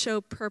age, show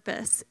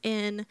purpose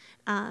in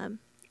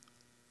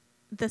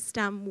the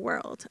STEM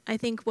world. I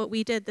think what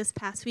we did this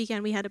past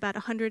weekend, we had about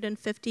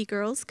 150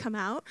 girls come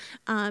out,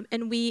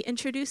 and we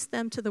introduced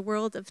them to the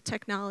world of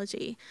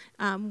technology,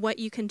 what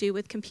you can do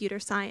with computer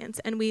science.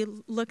 And we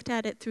looked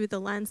at it through the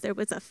lens. There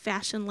was a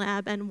Fashion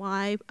Lab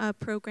NY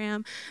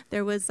program.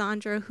 There was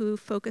Zandra, who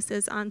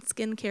focuses on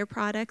skincare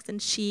products,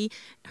 and she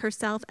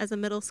herself, as a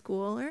middle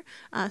schooler,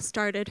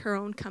 started her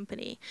own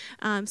company.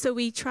 So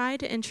we try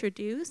to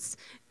introduce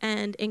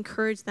and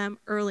encourage them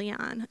early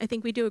on. I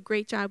think we do a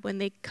great job when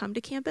they come to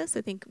campus.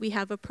 I think we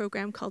have a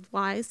program called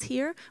WISE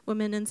here,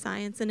 Women in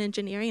Science and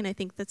Engineering, and I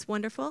think that's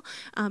wonderful.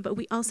 But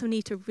we also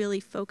need to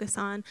really focus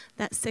on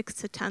that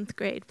 6th to 10th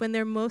grade, when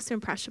they're most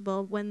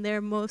impressionable, when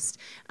they're most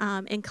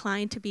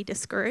inclined to be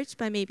discouraged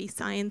by maybe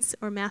science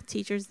or math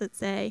teachers that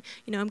say,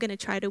 you know, I'm gonna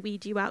try to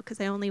weed you out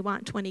because I only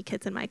want 20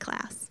 kids in my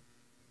class.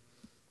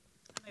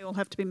 They all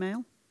have to be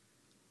male?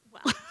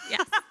 Well,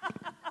 yes.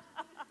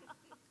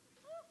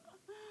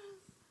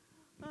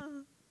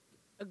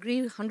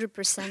 Agree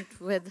 100%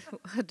 with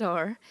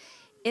Hadar.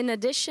 In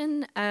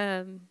addition,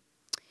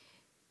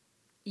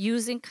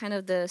 using kind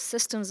of the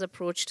systems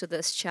approach to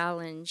this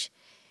challenge,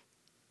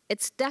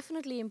 it's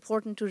definitely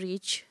important to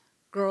reach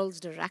girls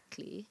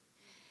directly,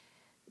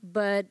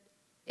 but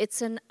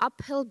it's an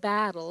uphill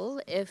battle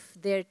if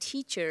their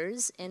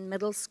teachers in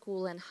middle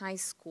school and high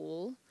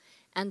school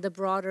and the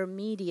broader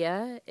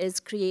media is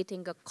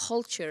creating a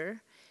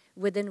culture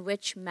within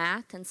which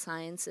math and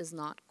science is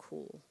not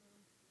cool.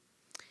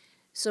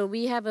 So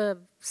we have a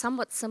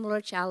somewhat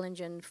similar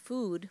challenge in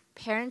food.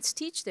 Parents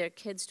teach their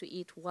kids to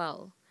eat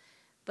well,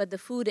 but the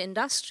food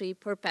industry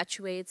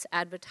perpetuates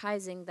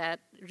advertising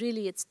that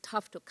really it's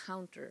tough to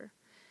counter.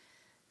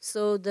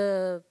 So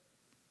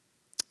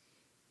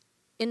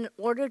in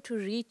order to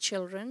reach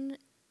children,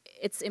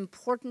 it's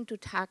important to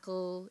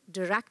tackle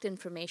direct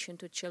information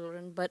to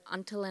children, but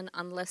until and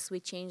unless we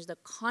change the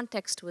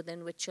context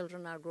within which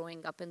children are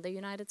growing up in the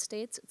United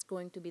States, it's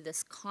going to be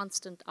this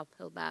constant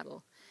uphill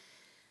battle.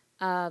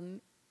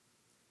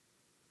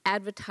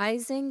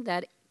 Advertising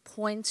that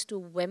points to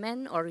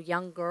women or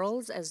young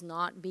girls as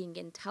not being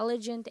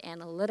intelligent,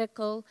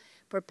 analytical,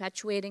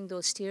 perpetuating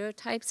those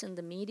stereotypes in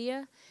the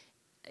media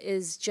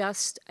is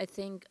just, I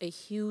think, a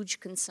huge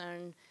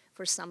concern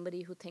for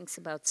somebody who thinks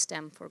about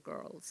STEM for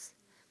girls.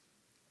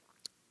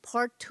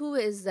 Part two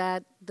is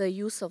that the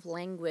use of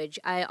language.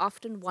 I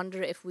often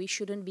wonder if we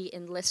shouldn't be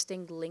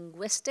enlisting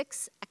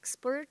linguistics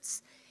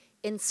experts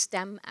in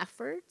STEM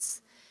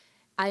efforts.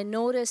 I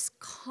notice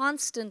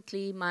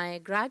constantly my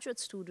graduate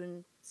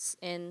students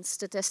in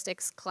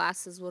statistics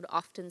classes would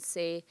often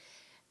say,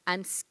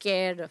 I'm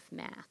scared of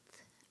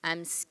math.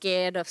 I'm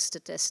scared of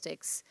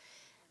statistics.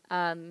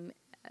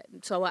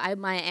 So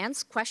my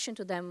question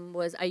to them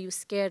was, are you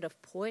scared of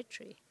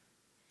poetry?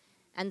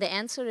 And the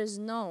answer is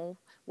no.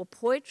 Well,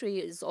 poetry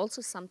is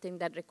also something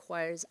that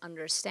requires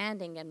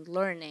understanding and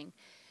learning.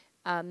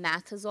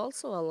 Math is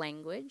also a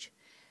language,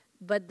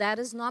 but that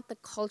is not the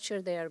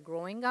culture they are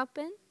growing up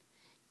in.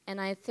 And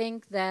I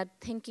think that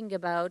thinking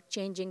about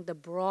changing the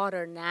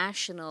broader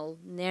national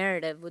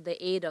narrative with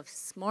the aid of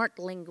smart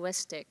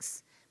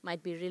linguistics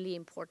might be really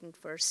important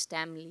for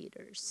STEM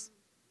leaders.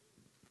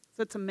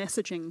 So it's a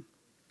messaging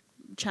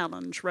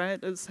challenge,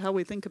 right? Is how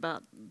we think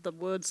about the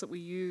words that we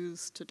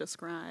use to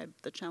describe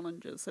the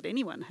challenges that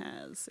anyone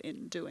has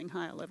in doing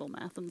higher level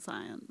math and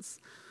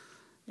science.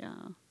 Yeah.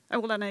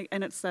 Oh, well,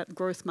 and it's that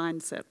growth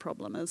mindset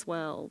problem as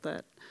well,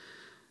 that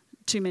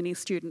too many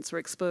students are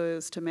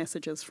exposed to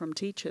messages from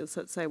teachers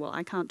that say, well,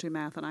 I can't do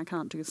math and I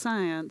can't do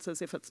science,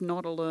 as if it's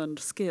not a learned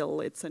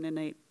skill, it's an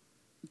innate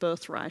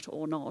birthright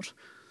or not,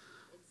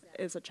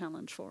 exactly. Is a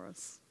challenge for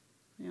us.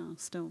 Yeah,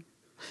 still.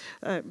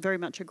 Very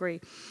much agree.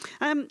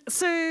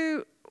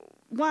 So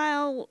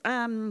while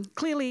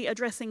clearly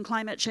addressing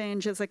climate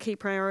change is a key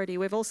priority,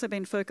 we've also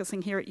been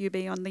focusing here at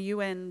UB on the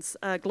UN's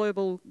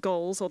global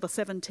goals, or the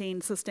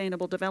 17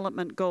 Sustainable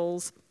Development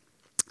Goals,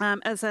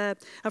 as a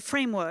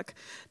framework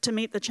to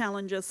meet the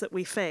challenges that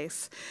we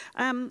face.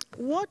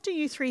 What do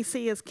you three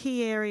see as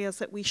key areas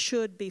that we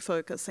should be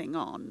focusing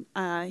on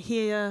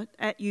here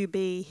at UB,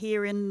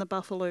 here in the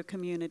Buffalo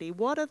community?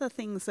 What are the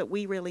things that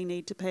we really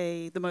need to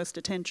pay the most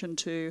attention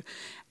to?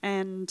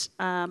 And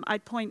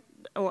I'd point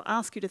or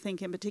ask you to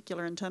think in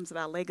particular in terms of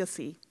our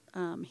legacy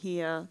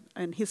here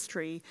and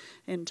history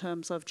in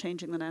terms of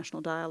changing the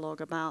national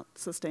dialogue about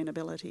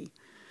sustainability.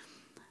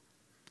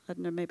 I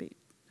don't know, maybe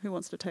who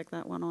wants to take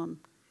that one on?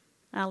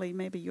 Ali,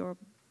 maybe you're.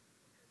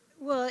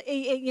 Well,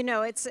 you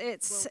know, it's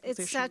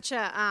such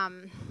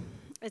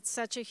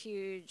a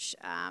huge.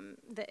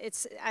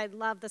 I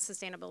love the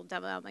Sustainable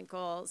Development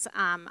Goals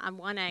on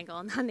one angle,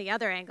 and on the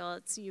other angle,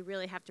 it's you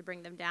really have to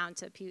bring them down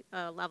to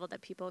a level that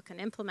people can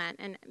implement.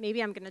 And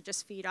maybe I'm going to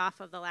just feed off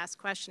of the last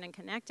question and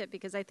connect it,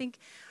 because I think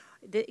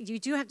you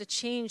do have to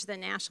change the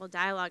national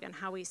dialogue on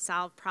how we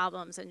solve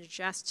problems and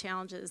address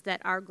challenges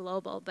that are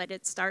global, but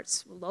it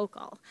starts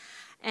local.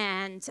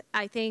 And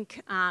I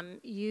think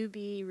UB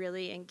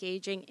really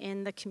engaging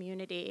in the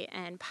community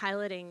and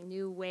piloting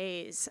new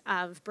ways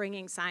of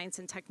bringing science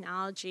and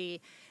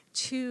technology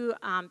to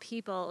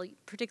people,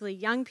 particularly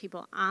young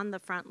people on the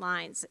front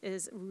lines,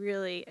 is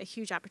really a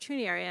huge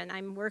opportunity area. And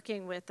I'm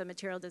working with the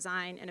Material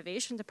Design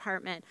Innovation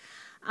Department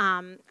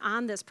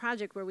on this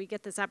project where we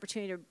get this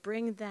opportunity to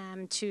bring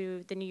them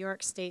to the New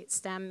York State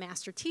STEM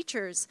Master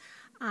Teachers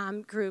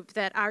group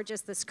that are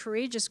just this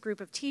courageous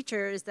group of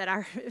teachers that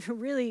are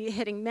really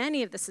hitting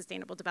many of the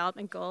Sustainable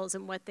Development Goals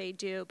and what they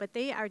do, but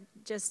they are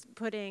just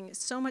putting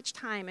so much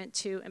time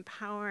into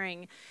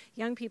empowering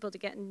young people to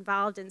get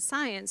involved in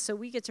science. So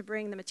we get to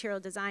bring the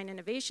Material Design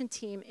Innovation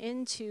team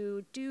in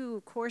to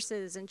do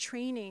courses and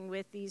training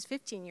with these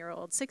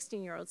 15-year-olds,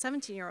 16-year-olds,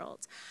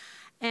 17-year-olds.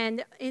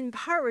 And in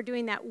part, we're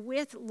doing that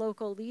with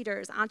local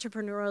leaders,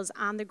 entrepreneurs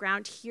on the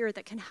ground here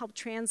that can help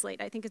translate.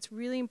 I think it's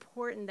really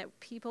important that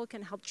people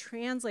can help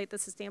translate the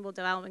Sustainable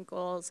Development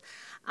Goals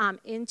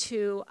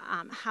into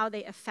how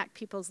they affect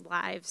people's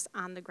lives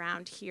on the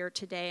ground here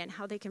today and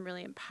how they can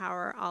really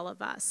empower all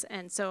of us.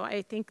 And so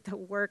I think the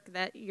work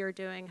that you're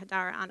doing,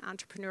 Hadar, on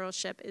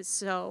entrepreneurship is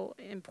so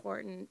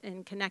important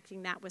in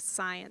connecting that with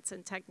science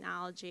and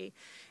technology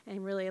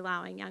and really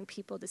allowing young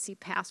people to see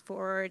paths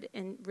forward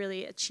and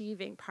really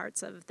achieving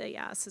parts of the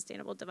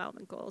Sustainable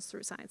Development Goals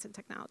through science and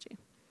technology.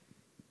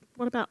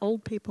 What about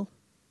old people?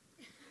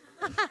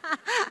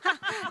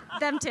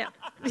 Them too.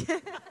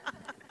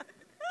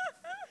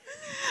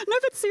 No,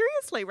 but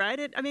seriously,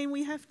 right? I mean,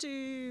 we have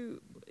to,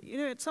 you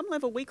know, at some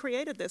level, we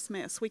created this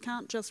mess. We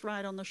can't just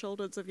ride on the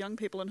shoulders of young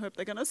people and hope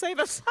they're going to save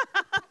us.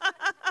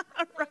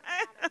 Right?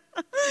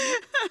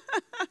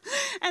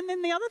 And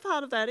then the other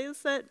part of that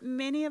is that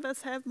many of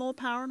us have more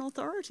power and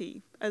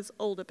authority as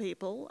older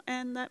people,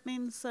 and that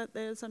means that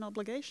there's an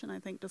obligation, I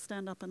think, to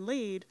stand up and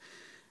lead,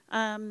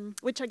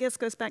 which I guess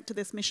goes back to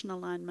this mission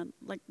alignment,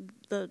 like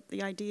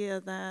the idea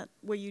that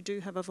where you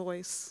do have a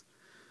voice,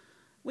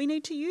 we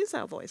need to use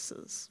our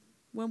voices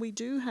when we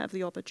do have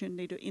the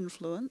opportunity to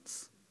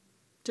influence,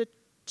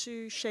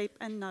 to shape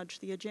and nudge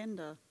the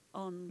agenda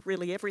on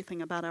really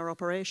everything about our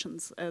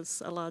operations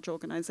as a large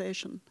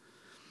organization.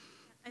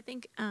 I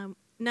think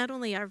not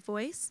only our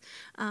voice,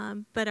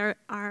 but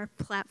our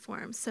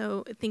platform.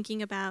 So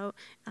thinking about,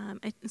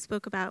 I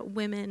spoke about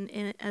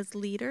women as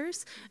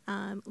leaders,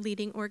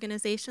 leading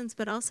organizations,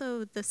 but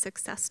also the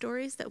success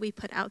stories that we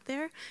put out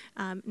there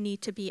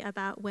need to be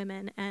about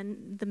women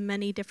and the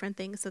many different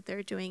things that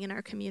they're doing in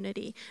our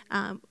community.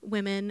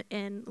 Women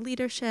in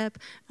leadership,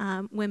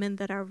 women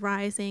that are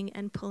rising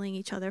and pulling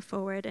each other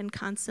forward and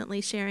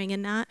constantly sharing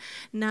and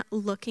not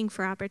looking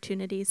for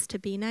opportunities to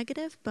be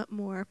negative, but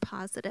more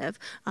positive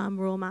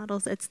role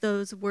models. It's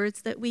those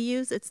words that we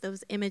use, it's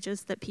those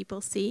images that people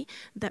see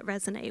that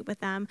resonate with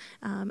them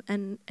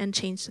and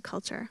change the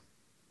culture.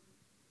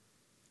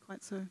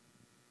 Quite so.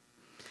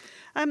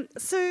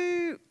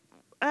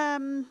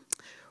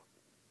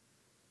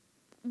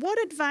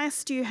 What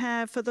advice do you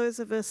have for those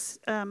of us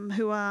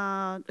who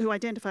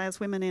identify as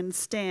women in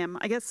STEM?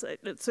 I guess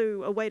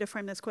so a way to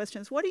frame this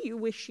question is, what do you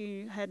wish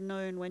you had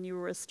known when you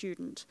were a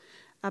student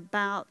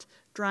about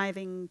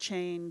driving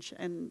change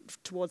and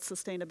towards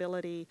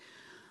sustainability?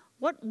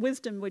 What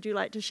wisdom would you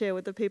like to share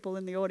with the people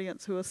in the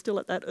audience who are still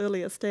at that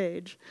earlier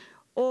stage?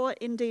 Or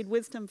indeed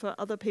wisdom for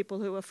other people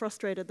who are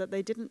frustrated that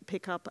they didn't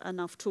pick up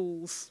enough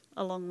tools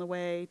along the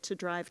way to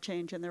drive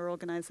change in their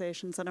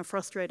organizations and are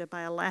frustrated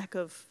by a lack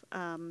of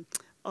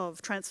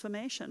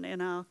transformation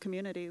in our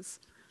communities?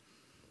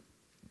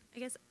 I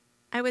guess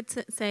I would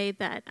say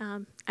that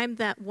I'm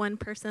that one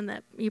person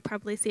that you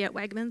probably see at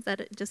Wegmans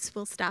that it just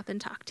will stop and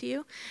talk to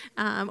you,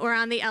 or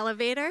on the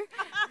elevator.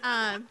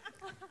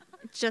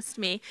 Just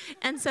me.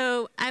 And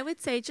so I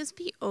would say just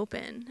be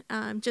open.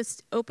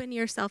 Just open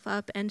yourself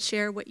up and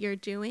share what you're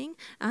doing.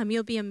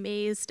 You'll be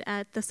amazed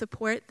at the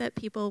support that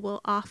people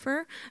will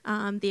offer,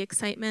 the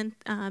excitement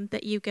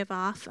that you give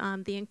off,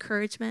 the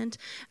encouragement,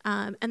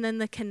 and then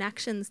the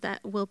connections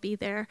that will be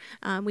there.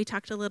 We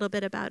talked a little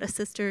bit about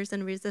assisters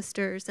and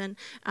resistors, and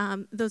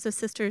those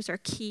assisters are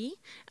key,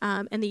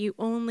 and that you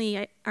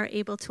only are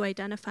able to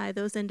identify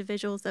those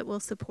individuals that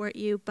will support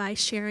you by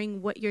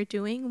sharing what you're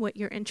doing, what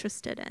you're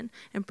interested in,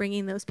 and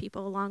bringing those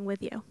people along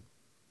with you.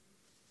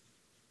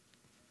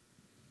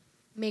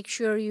 Make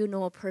sure you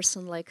know a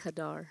person like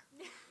Hadar.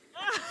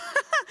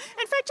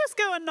 In fact, just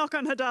go and knock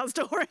on Hadar's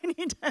door any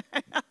day.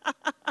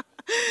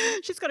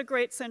 She's got a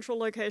great central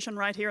location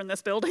right here in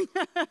this building.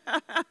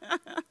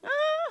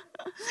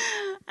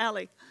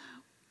 Ali.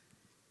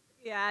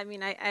 Yeah, I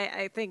mean,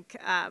 I think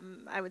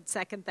I would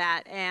second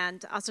that,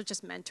 and also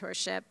just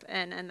mentorship,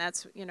 and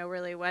that's, you know,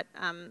 really what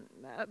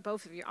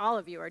both of you, all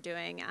of you are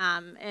doing,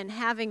 and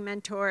having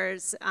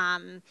mentors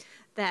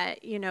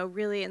that, you know,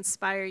 really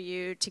inspire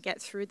you to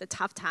get through the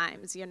tough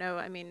times. You know,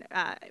 I mean,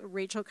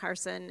 Rachel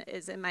Carson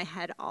is in my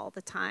head all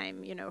the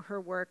time. You know,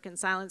 her work in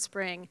Silent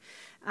Spring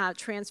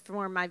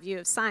transformed my view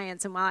of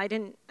science. And while I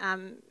didn't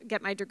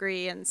get my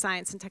degree in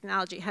science and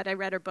technology, had I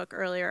read her book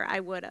earlier,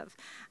 I would have.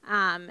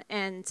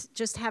 And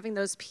just having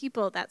those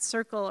people, that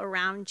circle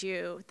around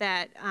you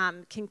that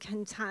can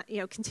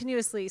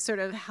continuously sort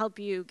of help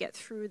you get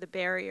through the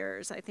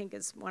barriers, I think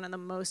is one of the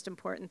most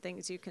important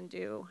things you can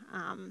do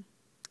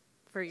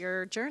for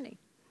your journey.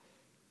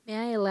 May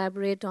I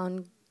elaborate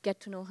on get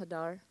to know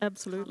Hadar?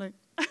 Absolutely.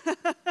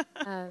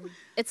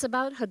 It's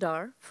about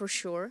Hadar, for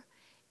sure.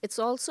 It's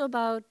also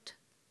about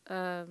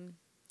the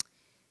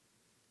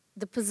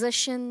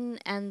position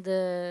and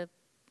the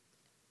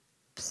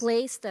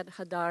place that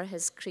Hadar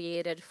has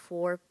created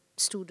for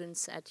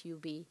students at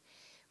UB.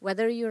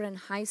 Whether you're in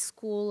high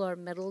school or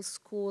middle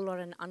school or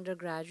an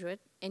undergraduate,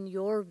 in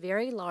your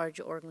very large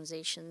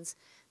organizations,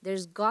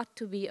 there's got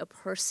to be a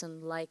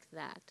person like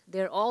that.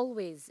 There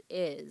always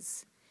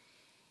is.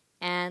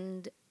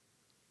 And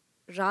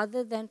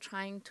rather than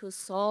trying to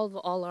solve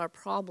all our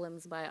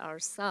problems by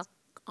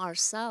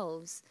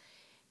ourselves,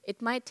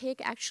 it might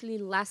take actually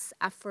less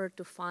effort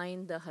to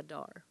find the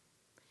Hadar.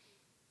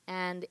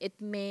 And it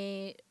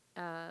may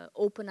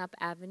open up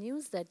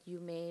avenues that you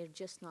may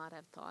just not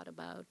have thought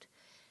about.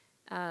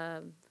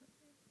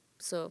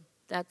 So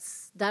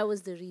that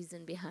was the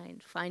reason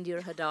behind find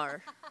your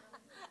Hadar.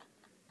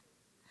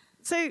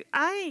 So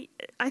I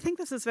think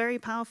this is very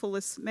powerful,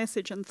 this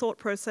message and thought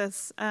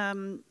process,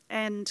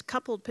 and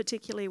coupled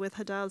particularly with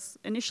Hadar's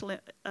initial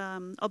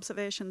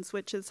observations,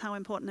 which is how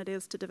important it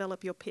is to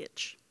develop your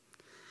pitch.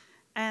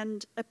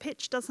 And a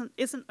pitch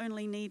isn't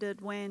only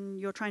needed when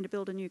you're trying to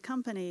build a new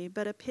company,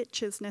 but a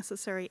pitch is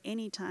necessary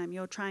anytime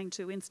you're trying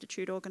to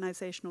institute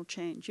organizational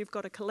change. You've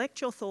got to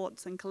collect your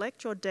thoughts and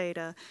collect your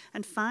data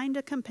and find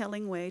a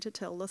compelling way to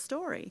tell the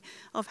story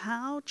of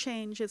how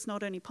change is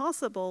not only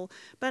possible,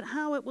 but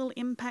how it will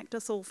impact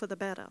us all for the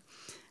better.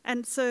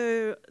 And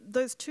so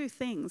those two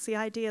things, the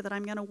idea that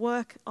I'm going to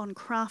work on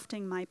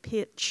crafting my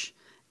pitch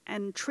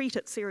and treat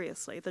it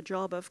seriously, the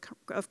job of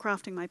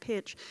crafting my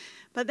pitch,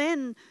 but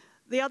then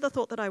the other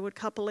thought that I would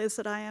couple is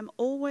that I am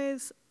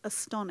always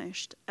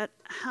astonished at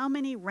how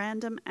many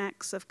random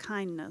acts of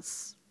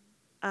kindness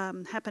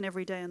happen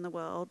every day in the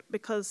world,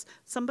 because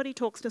somebody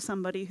talks to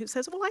somebody who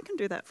says, well, I can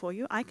do that for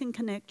you. I can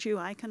connect you.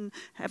 I can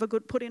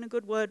put in a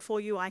good word for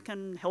you. I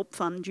can help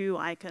fund you.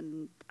 I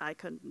can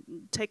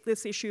take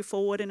this issue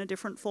forward in a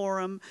different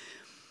forum.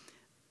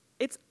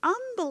 It's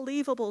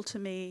unbelievable to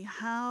me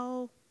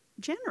how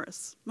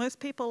generous most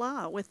people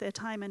are with their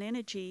time and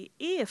energy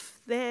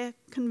if they're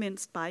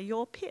convinced by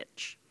your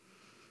pitch.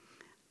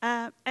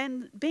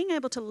 And being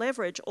able to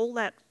leverage all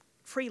that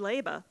free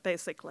labor,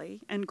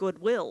 basically, and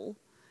goodwill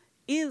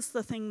is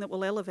the thing that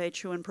will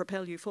elevate you and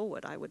propel you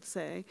forward, I would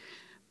say.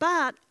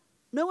 But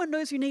no one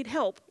knows you need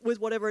help with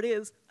whatever it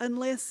is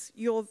unless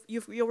you're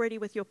ready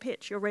with your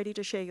pitch, you're ready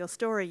to share your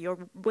story,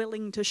 you're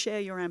willing to share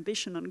your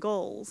ambition and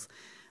goals,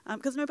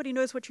 because nobody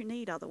knows what you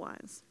need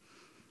otherwise.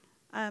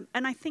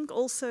 And I think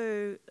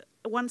also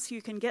once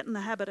you can get in the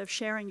habit of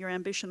sharing your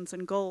ambitions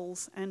and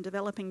goals and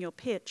developing your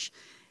pitch,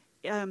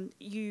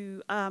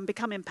 you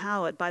become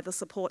empowered by the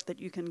support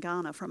that you can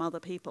garner from other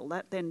people.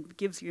 That then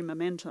gives you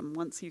momentum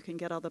once you can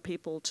get other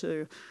people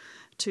to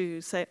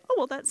say, oh,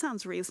 well, that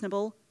sounds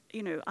reasonable.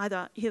 You know,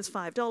 either here's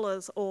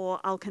 $5 or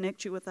I'll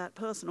connect you with that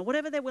person, or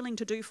whatever they're willing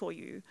to do for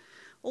you.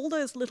 All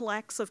those little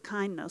acts of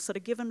kindness that are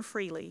given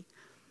freely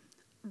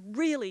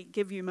really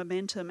give you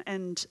momentum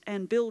and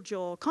build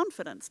your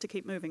confidence to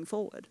keep moving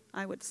forward,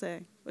 I would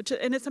say.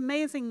 And it's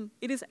amazing,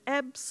 it is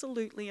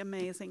absolutely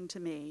amazing to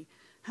me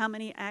how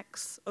many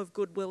acts of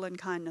goodwill and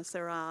kindness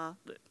there are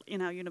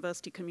in our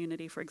university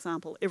community, for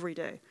example, every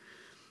day.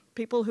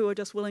 People who are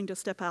just willing to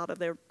step out of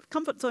their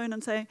comfort zone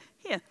and say,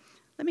 here,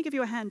 let me give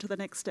you a hand to the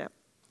next step.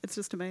 It's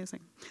just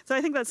amazing. So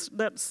I think that's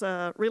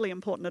really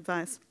important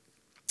advice.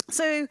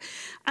 So,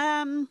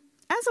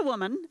 as a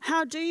woman,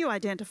 how do you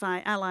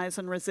identify allies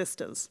and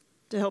resistors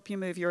to help you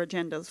move your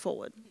agendas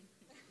forward?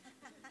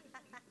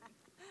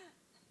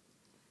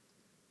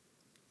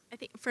 I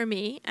think for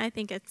me, I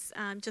think it's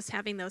just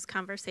having those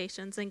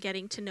conversations and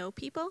getting to know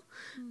people.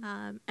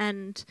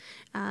 Then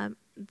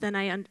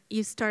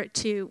you start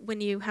to,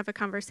 when you have a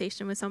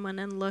conversation with someone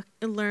and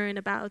learn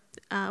about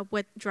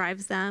what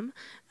drives them,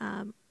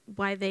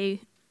 why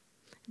they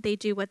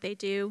do what they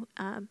do,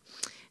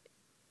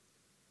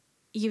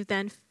 you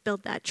then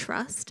build that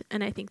trust,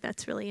 and I think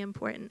that's really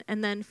important.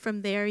 And then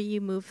from there,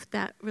 you move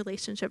that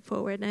relationship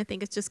forward. And I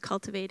think it's just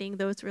cultivating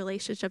those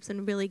relationships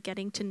and really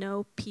getting to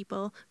know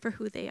people for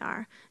who they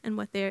are and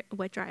what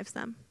drives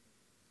them.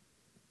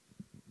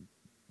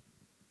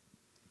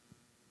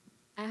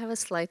 I have a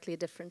slightly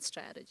different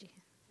strategy.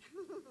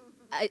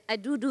 I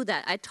do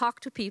that. I talk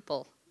to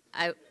people.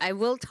 I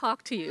will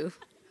talk to you.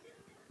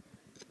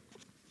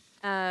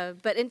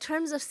 But in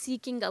terms of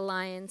seeking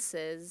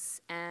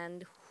alliances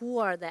and who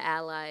are the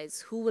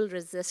allies, who will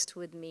resist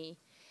with me,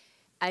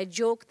 I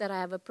joke that I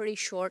have a pretty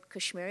short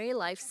Kashmiri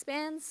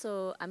lifespan,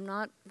 so I'm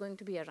not going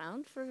to be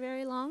around for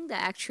very long. The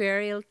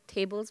actuarial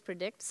tables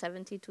predict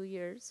 72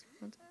 years.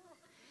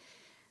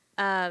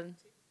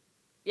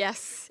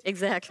 Yes,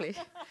 exactly.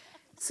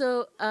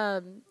 So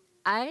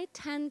I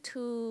tend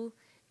to,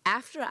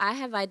 after I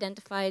have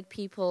identified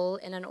people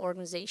in an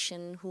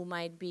organization who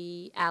might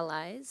be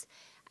allies,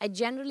 I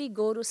generally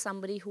go to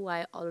somebody who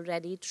I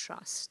already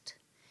trust.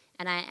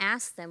 And I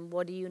ask them,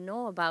 what do you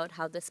know about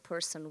how this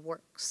person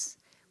works?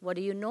 What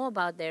do you know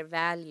about their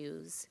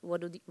values?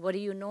 What do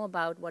you know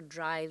about what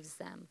drives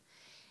them?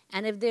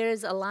 And if there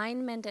is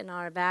alignment in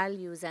our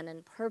values and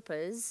in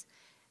purpose,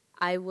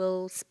 I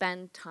will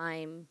spend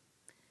time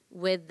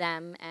with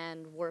them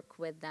and work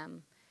with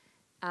them.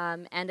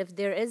 And if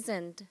there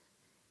isn't,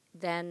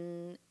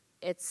 then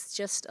it's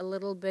just a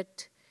little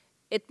bit,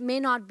 it may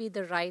not be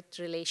the right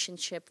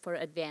relationship for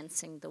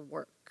advancing the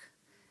work.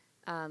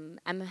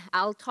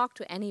 I'll talk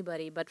to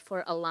anybody, but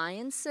for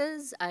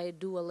alliances, I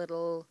do a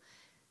little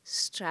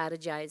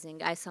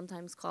strategizing. I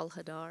sometimes call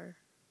Hadar.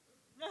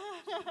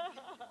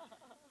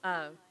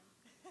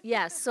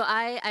 Yes, so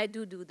I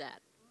do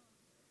that.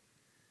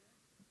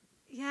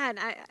 Yeah, and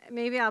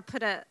maybe I'll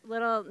put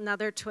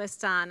another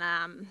twist on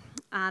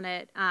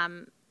it.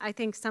 I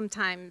think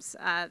sometimes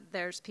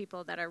there's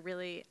people that are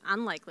really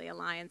unlikely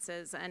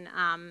alliances and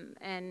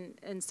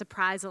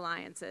surprise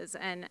alliances,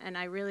 and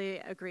I really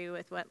agree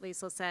with what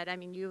Liesl said. I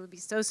mean, you would be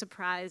so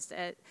surprised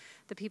at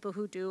the people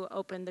who do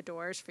open the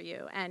doors for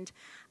you. And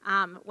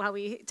while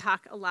we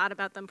talk a lot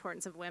about the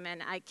importance of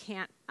women, I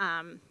can't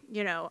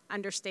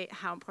understate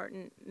how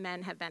important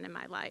men have been in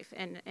my life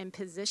and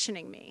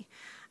positioning me.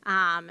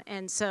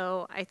 And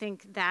so I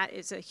think that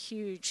is a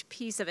huge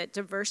piece of it.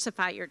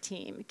 Diversify your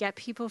team. Get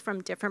people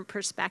from different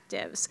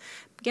perspectives.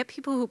 Get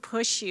people who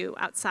push you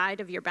outside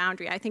of your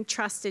boundary. I think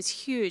trust is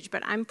huge,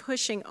 but I'm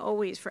pushing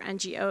always for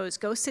NGOs.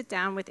 Go sit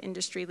down with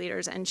industry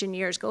leaders,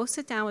 engineers. Go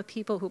sit down with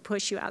people who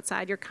push you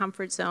outside your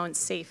comfort zone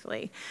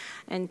safely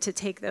and to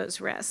take those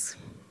risks.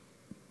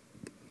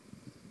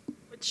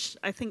 Which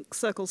I think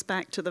circles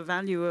back to the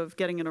value of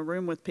getting in a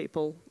room with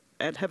people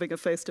and having a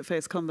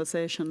face-to-face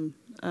conversation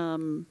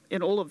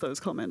in all of those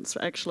comments,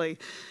 actually.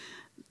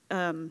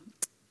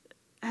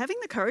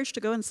 Having the courage to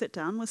go and sit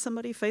down with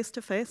somebody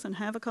face-to-face and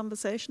have a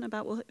conversation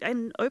about,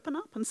 and open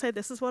up and say,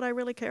 this is what I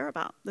really care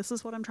about. This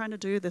is what I'm trying to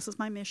do. This is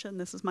my mission.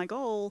 This is my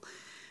goal.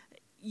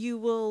 You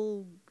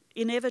will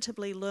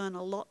inevitably learn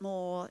a lot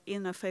more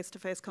in a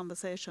face-to-face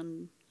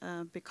conversation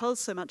because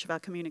so much of our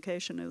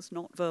communication is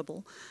not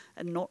verbal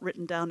and not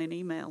written down in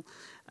email.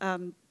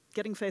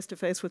 Getting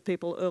face-to-face with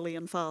people early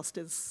and fast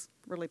is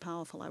really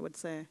powerful, I would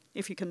say,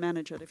 if you can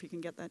manage it, if you can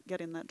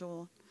get in that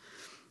door.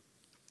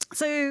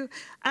 So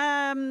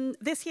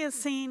this year's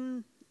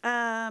seen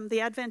the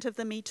advent of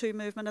the Me Too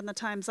movement and the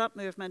Time's Up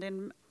movement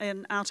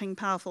in outing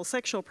powerful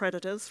sexual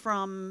predators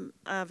from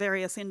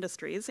various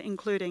industries,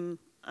 including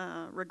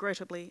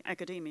regrettably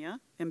academia,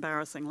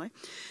 embarrassingly,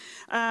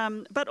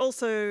 but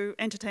also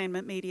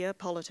entertainment, media,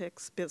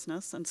 politics,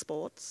 business, and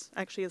sports.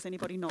 Actually, is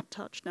anybody not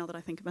touched now that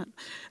I think about it?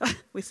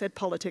 We said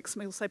politics,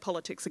 we'll say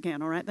politics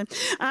again, all right then.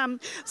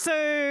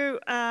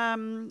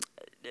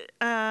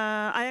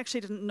 I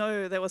actually didn't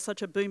know there was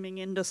such a booming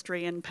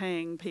industry in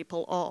paying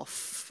people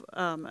off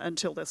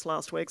until this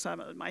last week, so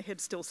my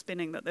head's still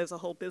spinning that there's a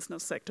whole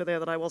business sector there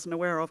that I wasn't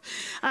aware of.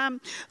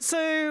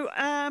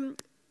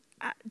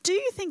 Do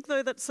you think,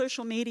 though, that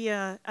social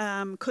media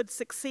could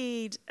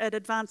succeed at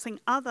advancing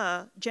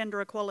other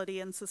gender equality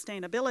and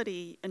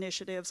sustainability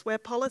initiatives where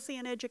policy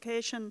and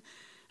education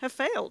have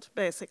failed,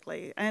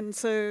 basically? And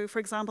so, for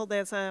example,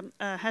 there's a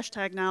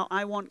hashtag now,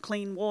 I want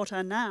clean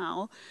water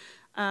now,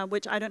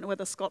 which I don't know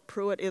whether Scott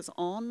Pruitt is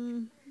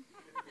on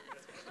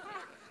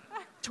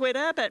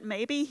Twitter, but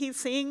maybe he's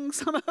seeing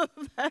some of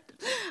that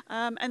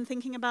and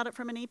thinking about it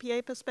from an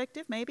EPA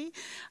perspective, maybe.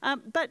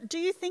 But do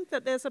you think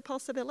that there's a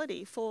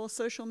possibility for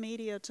social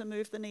media to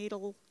move the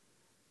needle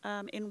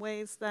in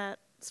ways that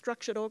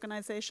structured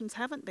organizations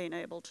haven't been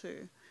able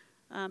to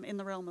in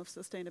the realm of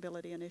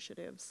sustainability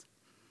initiatives?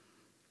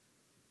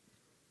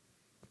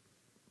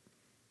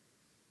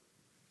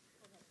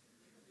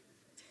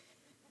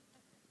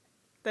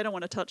 They don't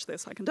want to touch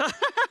this, I can tell.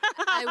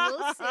 I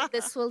will say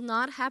this will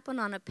not happen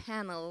on a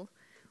panel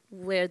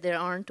where there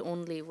aren't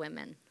only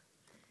women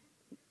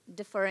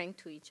deferring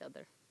to each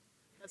other.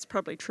 That's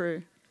probably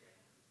true.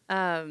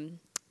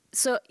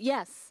 So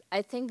yes,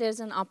 I think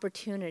there's an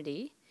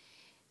opportunity.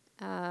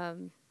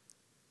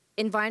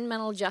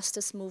 Environmental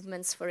justice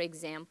movements, for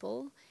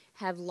example,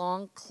 have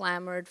long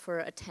clamored for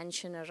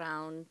attention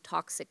around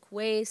toxic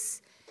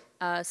waste,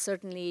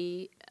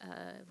 certainly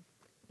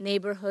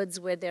neighborhoods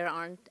where there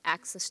aren't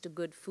access to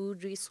good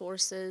food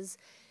resources.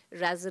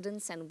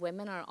 Residents and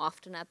women are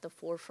often at the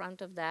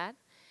forefront of that.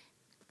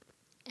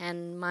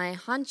 And my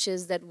hunch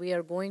is that we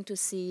are going to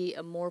see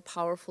a more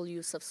powerful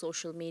use of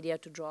social media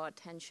to draw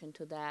attention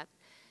to that.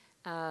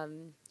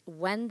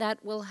 When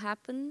that will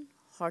happen,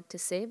 hard to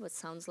say, but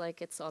sounds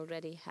like it's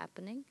already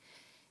happening.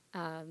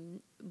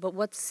 But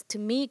what's, to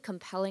me,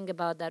 compelling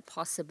about that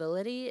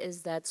possibility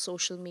is that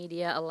social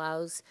media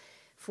allows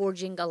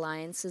forging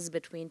alliances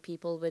between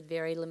people with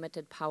very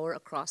limited power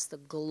across the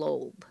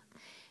globe.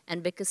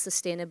 And because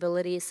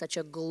sustainability is such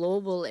a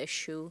global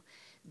issue,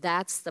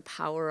 that's the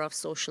power of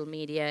social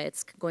media.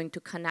 It's going to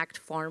connect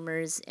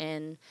farmers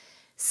in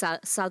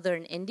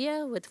southern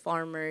India with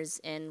farmers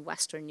in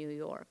western New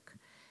York,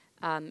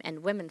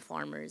 and women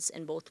farmers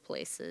in both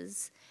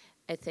places.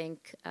 I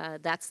think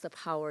that's the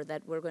power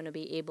that we're going to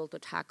be able to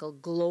tackle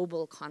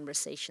global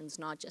conversations,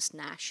 not just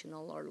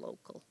national or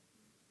local.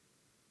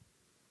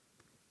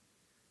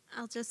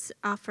 I'll just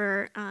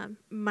offer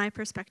my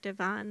perspective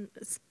on,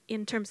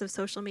 in terms of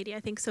social media. I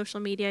think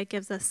social media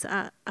gives us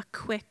a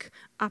quick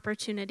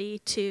opportunity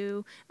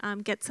to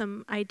get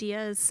some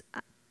ideas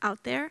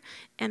out there,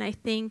 and I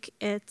think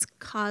it's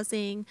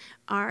causing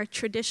our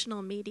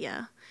traditional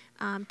media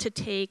to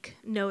take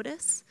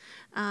notice,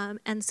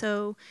 and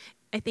so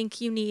I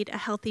think you need a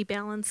healthy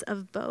balance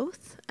of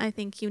both. I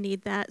think you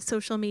need that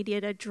social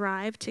media to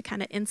drive, to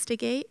kind of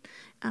instigate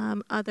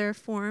other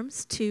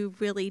forms to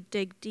really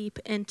dig deep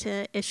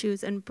into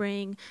issues and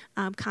bring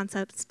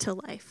concepts to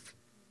life.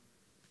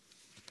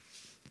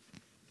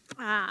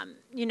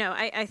 You know,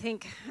 I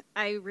think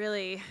I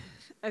really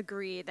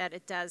agree that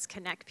it does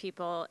connect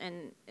people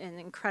in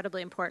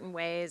incredibly important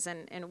ways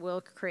and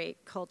will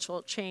create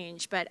cultural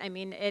change. But I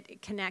mean,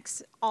 it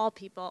connects all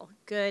people,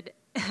 good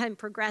and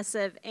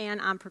progressive and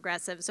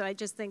unprogressive. So I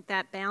just think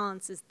that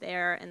balance is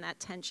there and that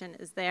tension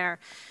is there.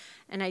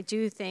 And I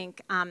do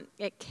think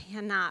it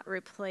cannot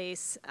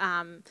replace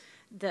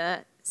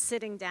the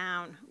sitting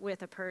down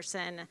with a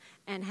person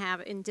and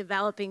in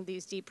developing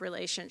these deep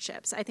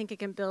relationships. I think it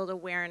can build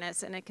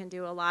awareness and it can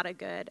do a lot of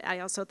good. I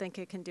also think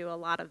it can do a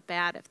lot of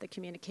bad if the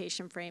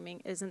communication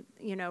framing isn't,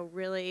 you know,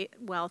 really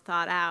well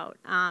thought out.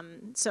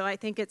 So I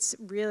think it's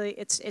really,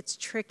 it's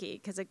tricky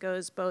because it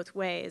goes both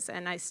ways,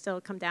 and I still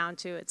come down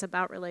to it's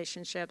about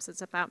relationships,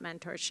 it's about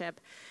mentorship,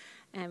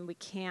 and we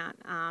can't,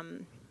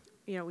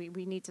 you know,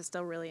 we need to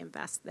still really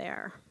invest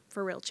there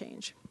for real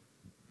change.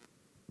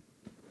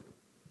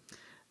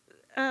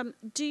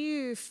 Do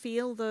you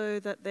feel, though,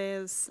 that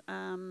there's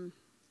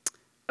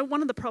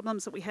one of the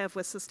problems that we have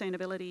with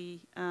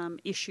sustainability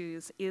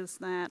issues is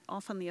that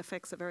often the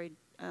effects are very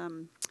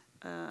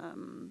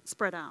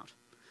spread out.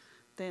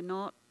 They're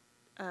not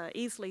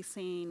easily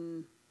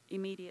seen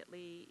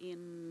immediately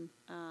in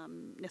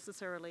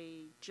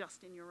necessarily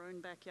just in your own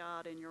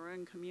backyard, in your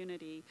own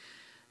community.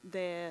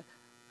 They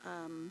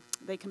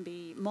can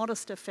be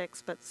modest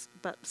effects,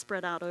 but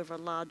spread out over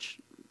large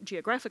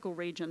geographical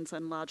regions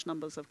and large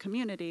numbers of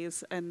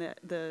communities, and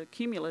the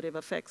cumulative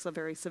effects are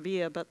very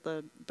severe, but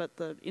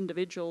the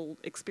individual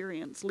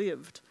experience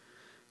lived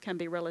can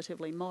be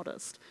relatively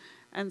modest.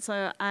 And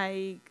so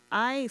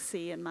I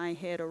see in my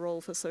head a role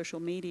for social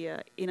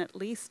media in at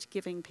least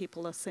giving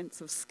people a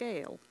sense of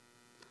scale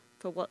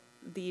for what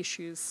the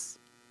issues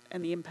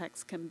and the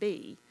impacts can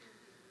be.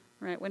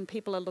 Right, when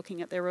people are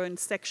looking at their own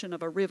section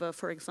of a river,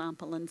 for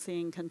example, and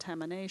seeing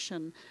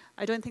contamination,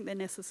 I don't think they're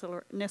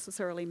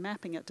necessarily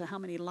mapping it to how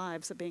many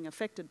lives are being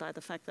affected by the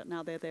fact that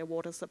now their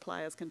water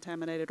supply is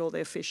contaminated, or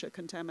their fish are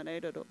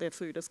contaminated, or their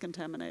food is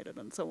contaminated,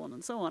 and so on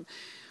and so on.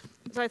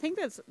 So I think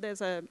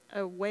there's a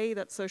way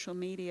that social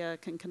media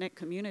can connect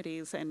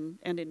communities and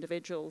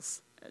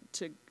individuals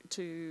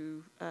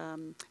to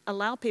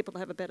allow people to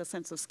have a better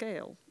sense of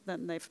scale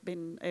than they've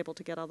been able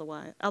to get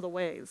other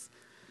ways.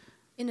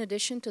 In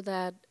addition to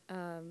that,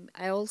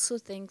 I also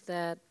think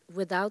that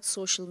without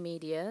social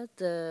media,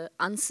 the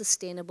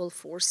unsustainable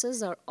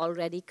forces are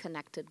already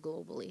connected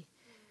globally.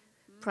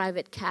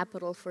 Private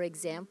capital, for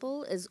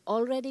example, is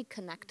already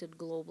connected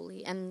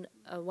globally. And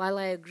while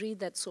I agree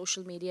that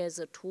social media is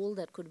a tool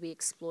that could be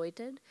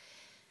exploited,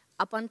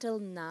 up until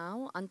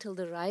now, until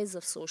the rise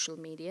of social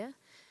media,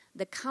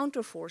 the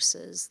counter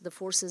forces, the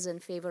forces in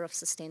favor of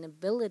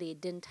sustainability,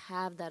 didn't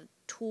have that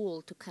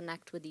tool to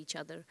connect with each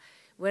other.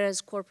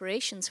 Whereas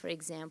corporations, for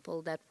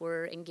example, that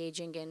were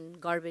engaging in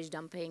garbage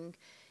dumping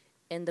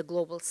in the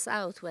global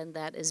south when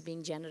that is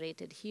being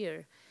generated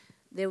here,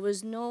 there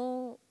was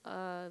no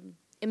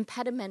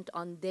impediment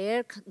on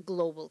their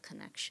global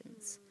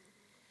connections.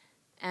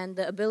 And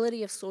the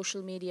ability of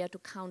social media to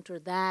counter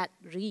that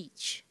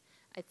reach,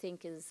 I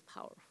think, is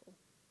powerful.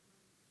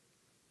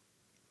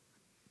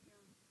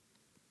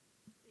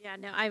 Yeah,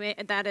 no, I mean,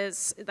 that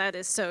is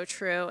so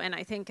true. And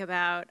I think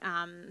about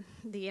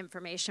the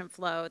information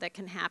flow that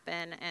can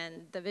happen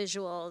and the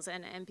visuals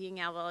and being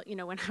able, you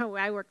know, when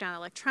I worked on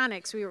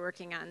electronics, we were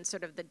working on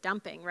sort of the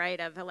dumping, right,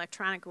 of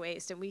electronic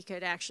waste. And we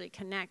could actually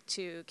connect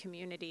to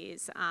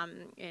communities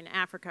in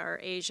Africa or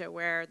Asia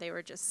where they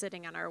were just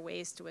sitting on our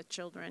waste with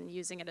children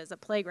using it as a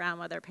playground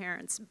while their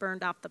parents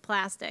burned off the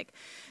plastic.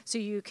 So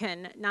you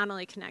can not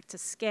only connect to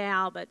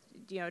scale, but,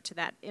 you know, to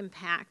that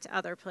impact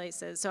other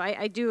places. So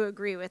I do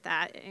agree with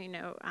that. You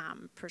know,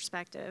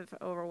 perspective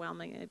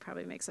overwhelmingly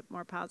probably makes it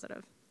more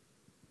positive.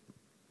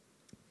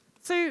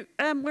 So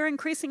we're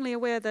increasingly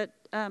aware that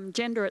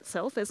gender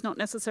itself is not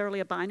necessarily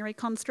a binary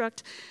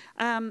construct.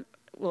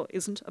 well,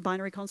 isn't a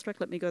binary construct,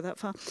 let me go that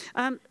far.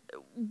 How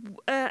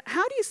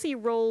do you see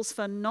roles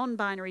for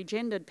non-binary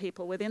gendered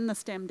people within the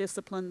STEM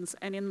disciplines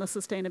and in the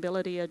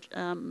sustainability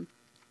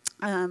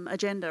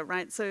agenda,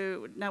 right?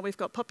 So now we've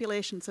got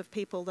populations of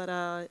people that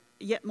are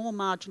yet more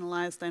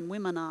marginalized than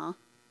women are,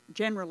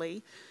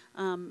 generally,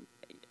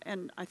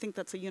 and I think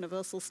that's a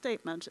universal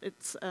statement.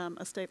 It's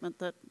a statement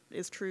that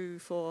is true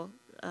for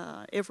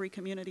every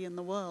community in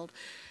the world.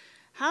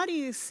 How do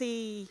you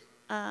see,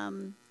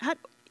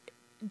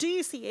 do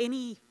you see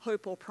any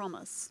hope or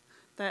promise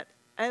that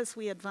as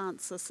we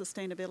advance the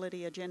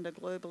sustainability agenda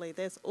globally,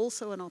 there's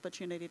also an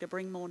opportunity to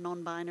bring more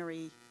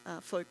non-binary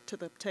folk to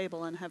the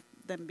table and have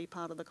them be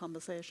part of the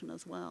conversation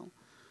as well?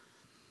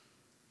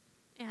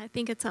 Yeah, I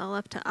think it's all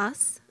up to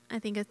us. I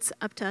think it's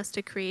up to us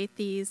to create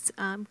these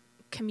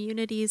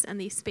communities and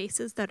these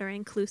spaces that are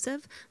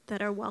inclusive,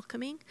 that are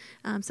welcoming.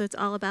 So it's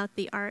all about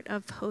the art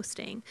of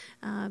hosting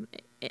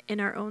in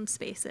our own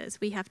spaces.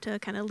 We have to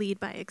kind of lead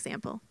by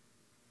example.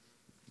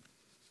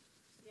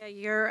 Yeah,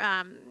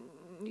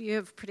 you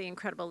have pretty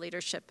incredible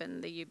leadership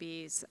in the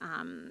UB's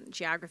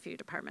geography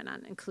department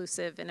on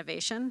inclusive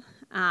innovation.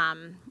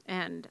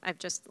 And I've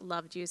just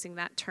loved using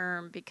that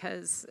term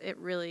because it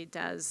really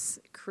does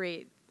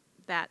create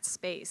that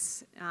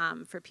space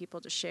for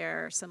people to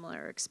share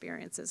similar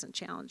experiences and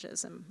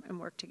challenges and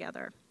work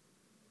together.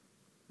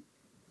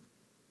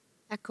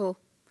 Echo.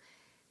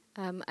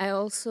 I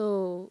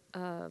also,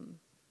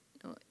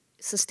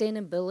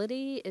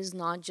 sustainability is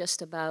not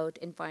just about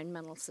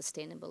environmental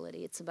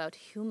sustainability, it's about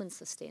human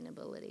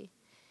sustainability.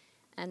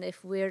 And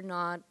if we're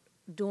not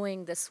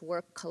doing this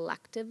work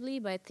collectively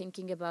by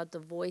thinking about the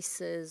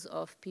voices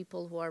of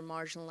people who are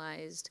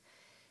marginalized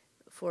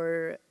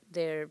for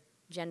their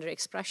gender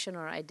expression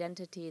or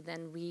identity,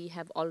 then we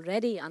have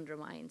already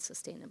undermined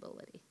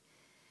sustainability.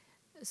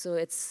 So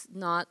it's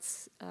not,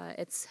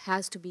 it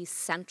has to be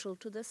central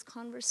to this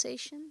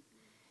conversation.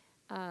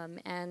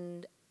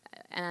 And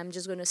I'm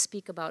just going to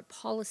speak about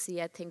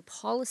policy. I think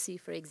policy,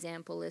 for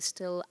example, is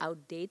still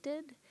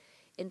outdated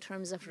in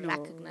terms of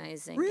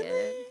recognizing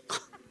it.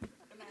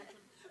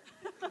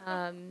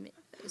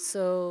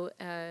 So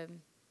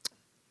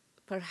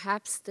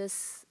perhaps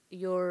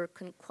your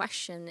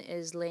question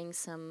is laying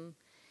some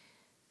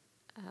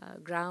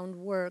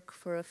groundwork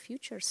for a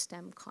future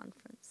STEM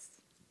conference.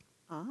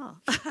 Ah.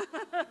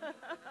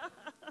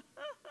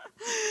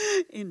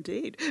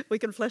 Indeed, we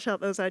can flesh out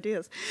those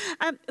ideas.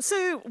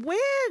 So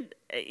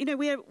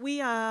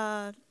we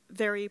are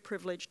very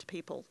privileged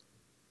people.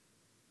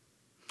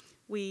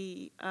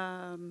 We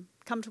come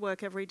to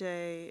work every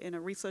day in a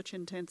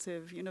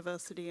research-intensive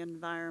university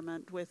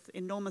environment with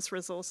enormous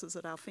resources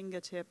at our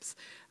fingertips,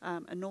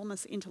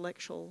 enormous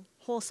intellectual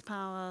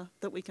horsepower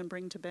that we can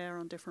bring to bear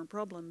on different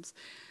problems.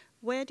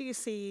 Where do you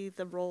see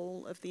the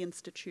role of the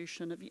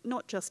institution, of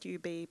not just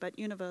UB, but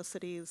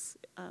universities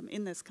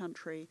in this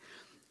country,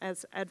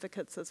 as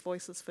advocates, as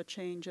voices for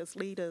change, as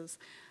leaders?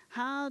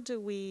 How do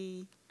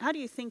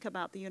you think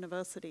about the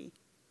university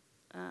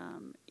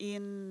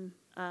in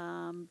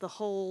the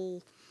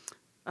whole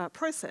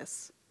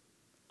process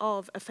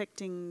of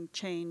affecting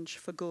change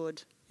for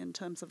good in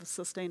terms of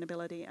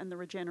sustainability and the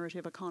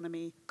regenerative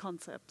economy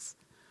concepts?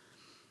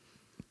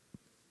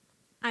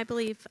 I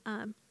believe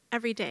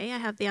every day I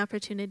have the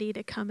opportunity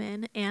to come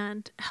in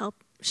and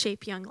help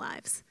shape young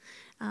lives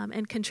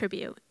and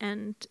contribute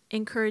and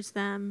encourage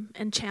them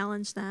and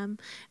challenge them.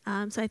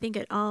 So I think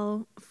it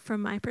all,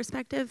 from my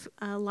perspective,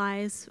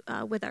 lies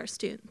with our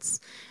students.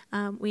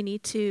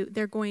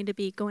 They're going to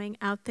be going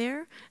out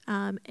there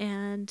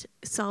and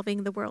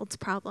solving the world's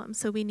problems.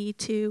 So we need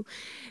to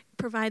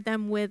provide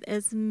them with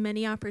as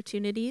many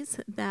opportunities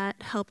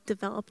that help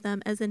develop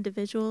them as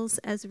individuals,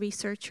 as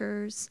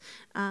researchers,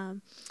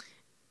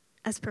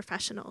 as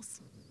professionals.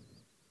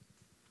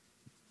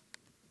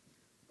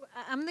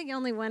 I'm the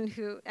only one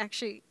who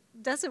actually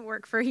doesn't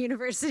work for a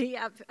university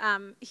up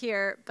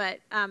here, but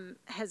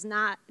has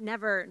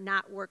never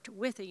not worked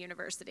with a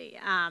university.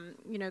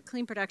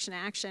 Clean Production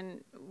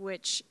Action,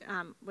 which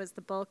was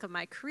the bulk of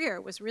my career,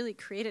 was really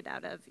created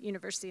out of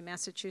University of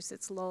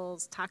Massachusetts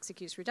Lowell's Toxic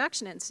Use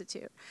Reduction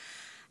Institute.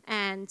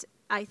 And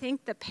I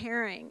think the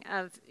pairing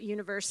of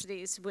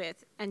universities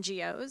with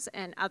NGOs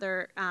and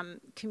other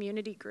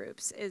community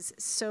groups is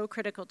so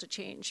critical to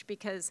change,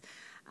 because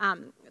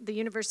the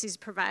universities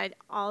provide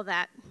all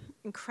that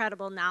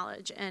incredible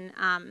knowledge and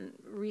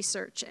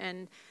research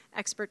and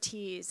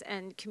expertise,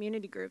 and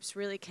community groups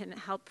really can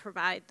help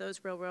provide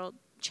those real-world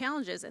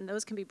challenges, and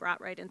those can be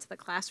brought right into the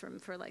classroom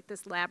for like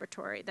this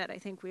laboratory that I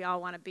think we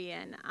all want to be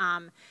in.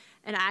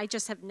 And I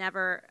just have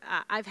never,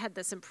 I've had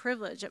this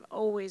privilege of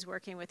always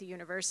working with a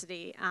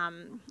university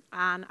on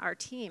our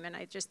team, and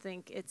I just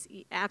think it's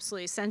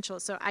absolutely essential.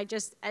 So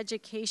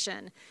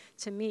education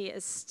to me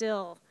is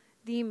still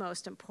the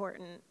most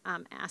important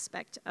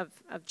aspect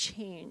of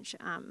change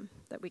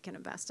that we can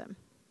invest in.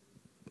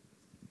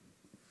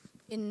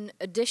 In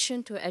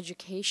addition to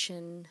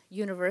education,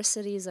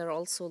 universities are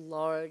also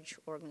large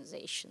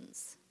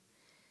organizations.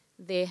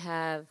 They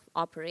have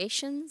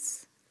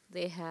operations,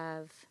 they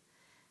have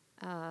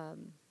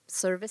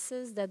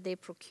services that they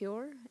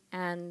procure.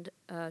 And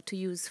to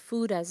use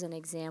food as an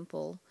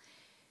example,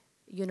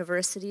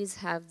 universities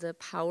have the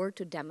power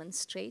to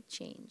demonstrate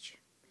change.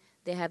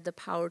 They have the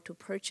power to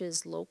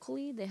purchase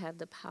locally. They have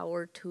the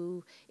power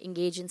to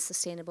engage in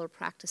sustainable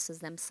practices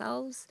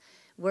themselves.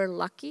 We're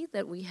lucky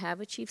that we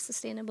have a chief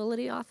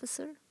sustainability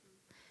officer,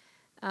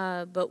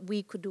 but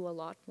we could do a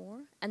lot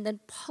more. And then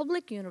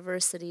public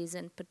universities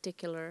in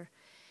particular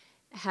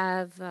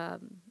have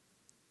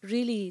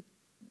really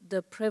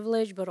the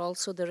privilege, but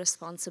also the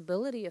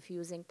responsibility of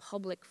using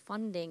public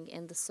funding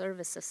in the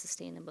service of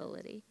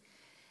sustainability.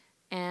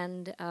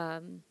 And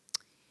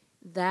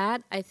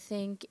that, I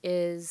think,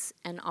 is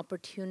an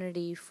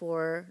opportunity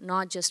for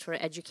not just for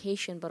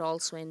education, but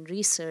also in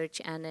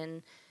research and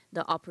in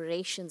the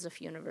operations of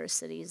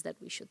universities that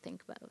we should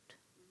think about.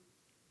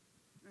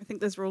 I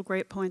think those are all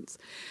great points.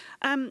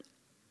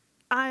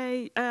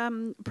 I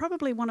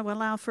probably want to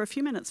allow for a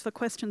few minutes for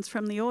questions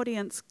from the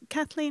audience.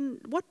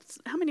 Kathleen,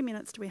 how many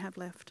minutes do we have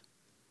left?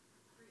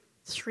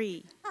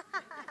 3.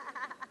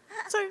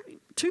 So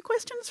 2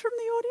 questions from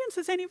the audience.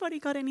 Has anybody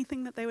got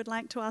anything that they would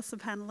like to ask the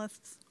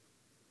panelists?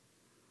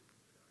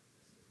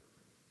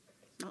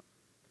 No.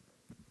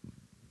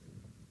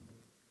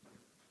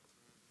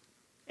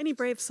 Any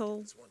brave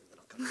souls?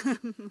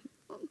 Do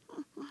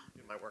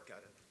my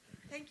workout.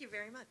 Thank you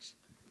very much.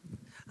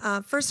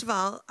 First of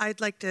all, I'd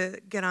like to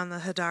get on the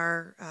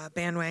Hadar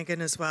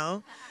bandwagon as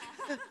well.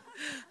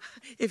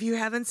 If you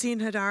haven't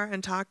seen Hadar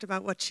and talked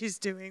about what she's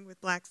doing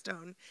with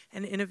Blackstone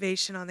and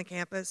innovation on the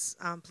campus,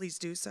 please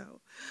do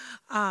so.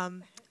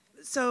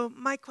 So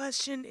my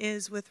question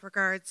is with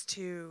regards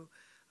to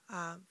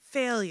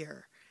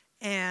failure,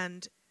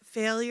 and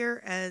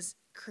failure as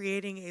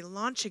creating a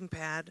launching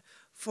pad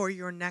for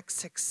your next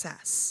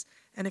success.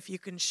 And if you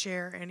can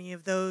share any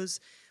of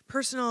those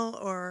personal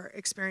or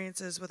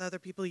experiences with other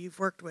people you've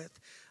worked with,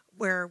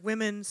 where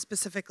women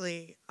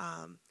specifically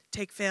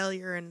take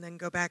failure and then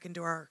go back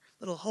into our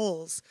little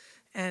holes.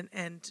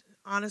 And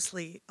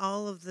honestly,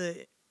 all of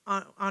the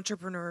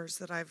entrepreneurs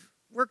that I've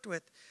worked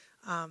with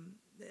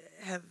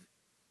have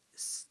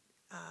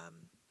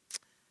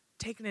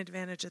taken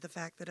advantage of the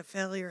fact that a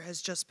failure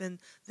has just been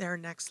their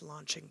next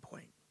launching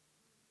point.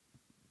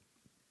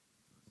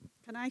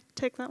 Can I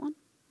take that one?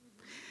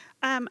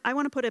 I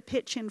want to put a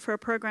pitch in for a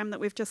program that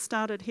we've just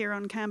started here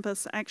on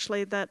campus,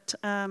 actually, that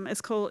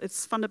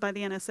it's funded by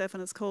the NSF,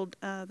 and it's called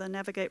the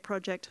Navigate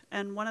Project.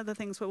 And one of the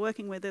things we're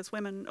working with is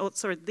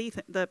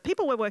the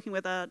people we're working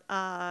with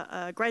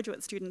are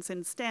graduate students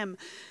in STEM.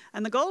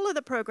 And the goal of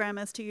the program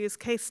is to use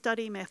case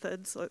study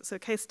methods, so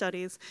case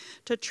studies,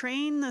 to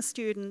train the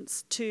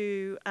students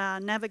to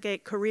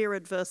navigate career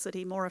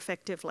adversity more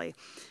effectively.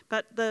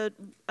 But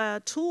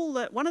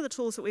one of the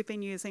tools that we've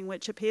been using,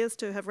 which appears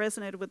to have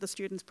resonated with the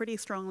students pretty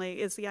strongly,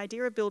 is the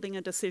idea of building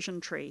a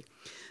decision tree.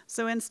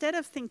 So instead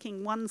of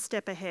thinking one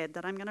step ahead,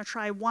 that I'm going to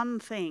try one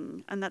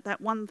thing, and that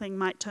one thing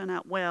might turn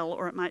out well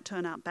or it might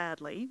turn out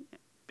badly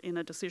in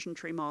a decision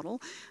tree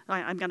model,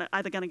 I'm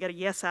either going to get a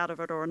yes out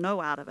of it or a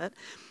no out of it.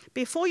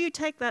 Before you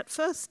take that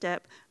first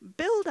step,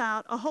 build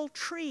out a whole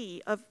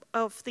tree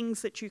of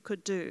things that you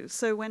could do.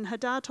 So when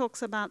Hadar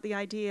talks about the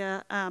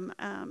idea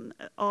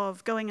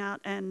of going out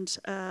and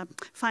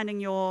finding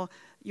your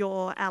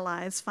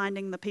allies,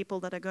 finding the people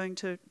that are going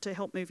to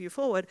help move you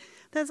forward,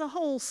 there's a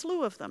whole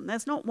slew of them.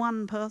 There's not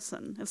one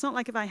person. It's not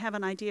like if I have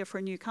an idea for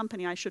a new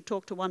company, I should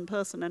talk to one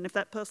person, and if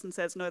that person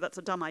says, no, that's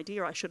a dumb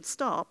idea, I should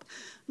stop.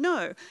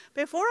 No.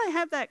 Before I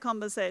have that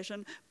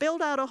conversation,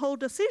 build out a whole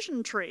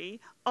decision tree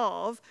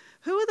of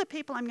who are the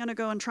people I'm going to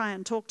go and try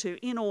and talk to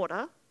in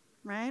order,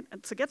 right?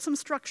 And so get some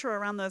structure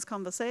around those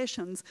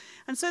conversations,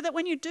 and so that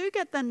when you do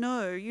get the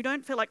no, you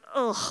don't feel like,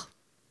 ugh,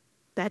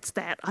 that's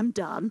that, I'm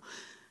done.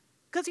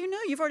 Because you know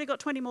you've already got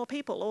 20 more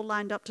people all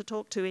lined up to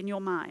talk to in your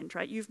mind,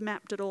 right? You've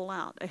mapped it all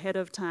out ahead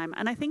of time.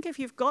 And I think if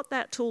you've got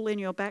that tool in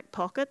your back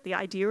pocket, the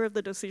idea of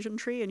the decision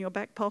tree in your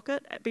back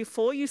pocket,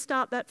 before you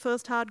start that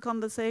first hard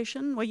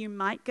conversation where you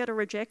might get a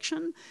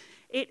rejection,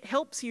 it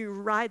helps you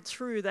ride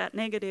through that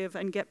negative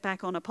and get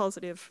back on a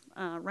positive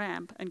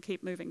ramp and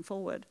keep moving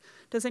forward.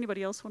 Does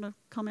anybody else want to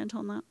comment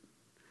on that?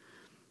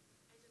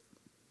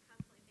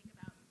 I just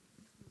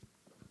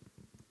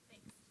constantly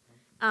think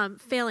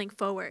about failing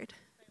forward.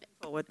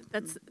 Forward.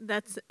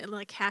 That's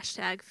like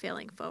hashtag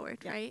failing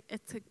forward, yeah. Right?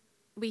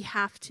 We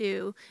have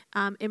to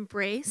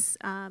embrace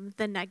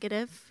the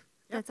negative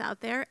that's out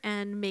there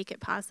and make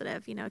it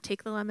positive. You know,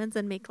 take the lemons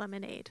and make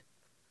lemonade.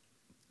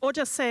 Or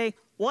just say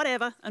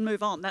whatever and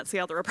move on. That's the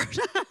other approach.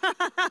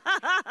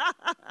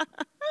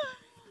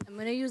 I'm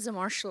going to use a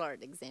martial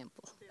art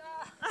example.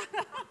 Should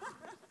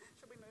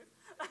we move?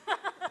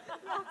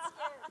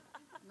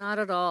 Not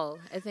at all.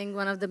 I think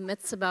one of the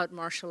myths about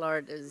martial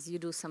art is you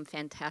do some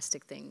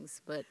fantastic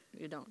things, but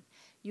you don't.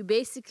 You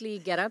basically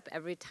get up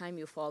every time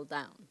you fall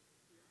down.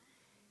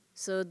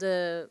 So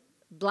the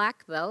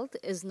black belt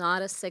is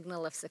not a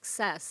signal of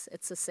success.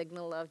 It's a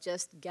signal of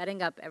just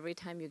getting up every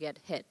time you get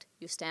hit.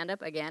 You stand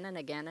up again and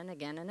again and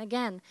again and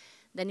again.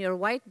 Then your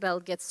white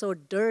belt gets so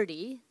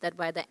dirty that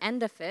by the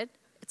end of it,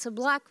 it's a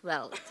black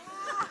belt.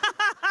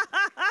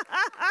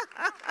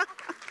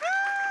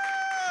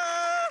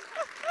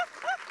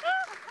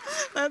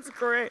 That's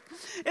great.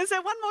 Is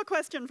there one more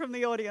question from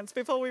the audience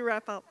before we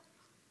wrap up?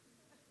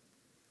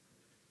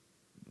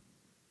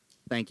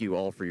 Thank you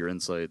all for your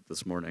insight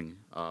this morning.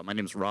 My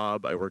name is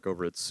Rob. I work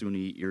over at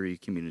SUNY Erie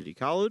Community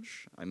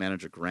College. I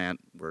manage a grant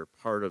where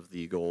part of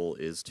the goal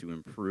is to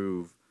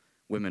improve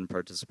women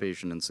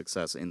participation and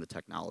success in the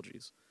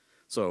technologies.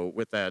 So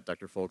with that,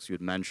 Dr. Folks, you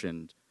had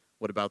mentioned,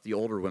 what about the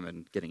older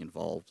women getting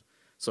involved?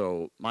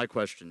 So my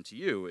question to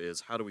you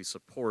is, how do we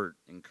support,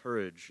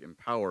 encourage,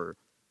 empower,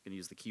 I'm going to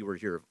use the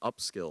keyword here of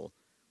upskill,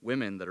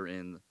 women that are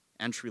in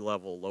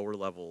entry-level,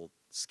 lower-level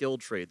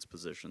skilled trades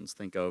positions?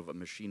 Think of a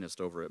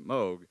machinist over at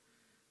Moog,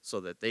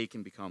 so that they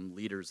can become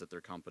leaders at their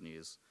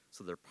companies,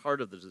 so they're part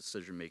of the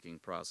decision-making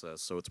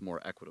process, so it's more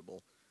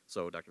equitable.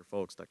 So Dr.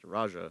 Folks, Dr.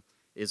 Raja,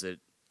 is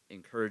it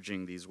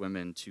encouraging these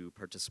women to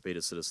participate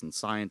as citizen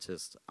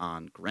scientists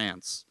on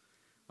grants?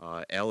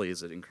 Allie,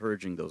 is it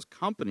encouraging those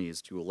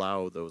companies to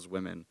allow those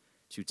women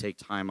to take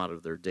time out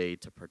of their day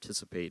to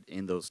participate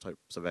in those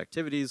types of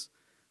activities?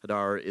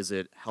 Hadar, is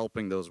it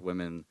helping those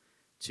women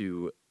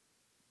to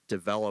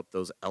develop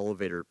those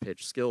elevator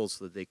pitch skills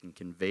so that they can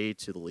convey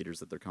to the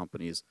leaders at their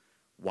companies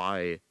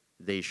why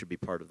they should be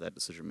part of that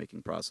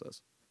decision-making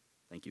process?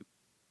 Thank you.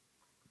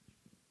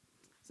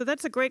 So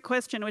that's a great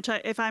question, which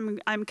if I'm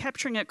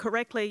capturing it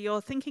correctly,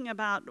 you're thinking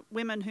about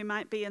women who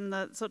might be in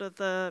the sort of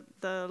the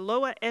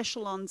lower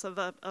echelons of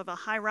a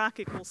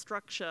hierarchical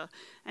structure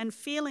and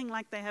feeling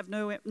like they have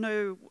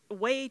no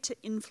way to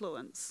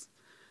influence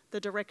the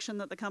direction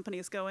that the company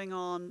is going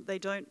on. They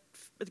don't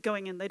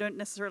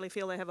necessarily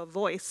feel they have a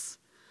voice.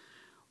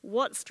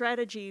 What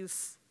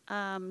strategies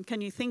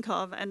can you think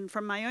of? And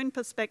from my own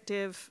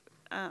perspective,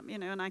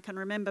 and I can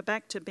remember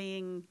back to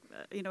being,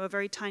 a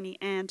very tiny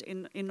ant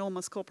in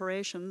enormous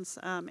corporations,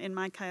 in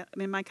my case,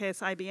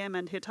 IBM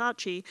and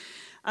Hitachi,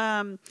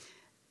 and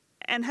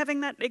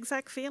having that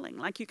exact feeling,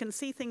 like you can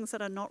see things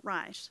that are not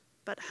right,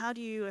 but how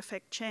do you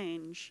affect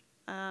change?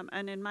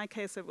 And in my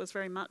case, it was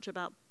very much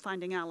about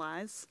finding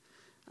allies,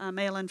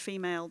 male and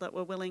female, that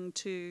were willing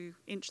to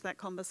inch that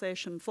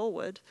conversation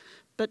forward.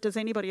 But does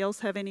anybody else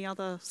have any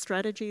other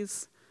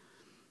strategies?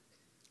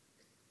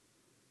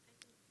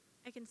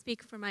 I can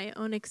speak from my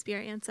own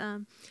experience.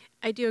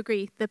 I do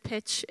agree the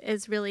pitch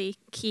is really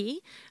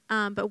key,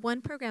 but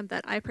one program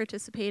that I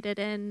participated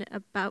in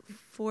about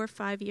 4 or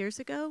 5 years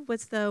ago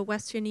was the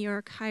Western New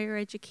York Higher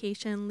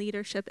Education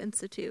Leadership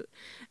Institute,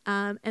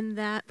 and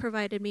that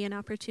provided me an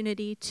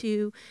opportunity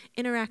to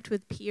interact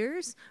with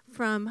peers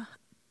from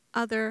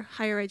other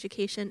higher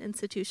education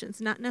institutions,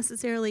 not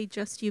necessarily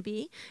just UB.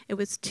 It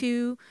was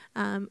 2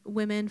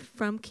 women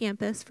from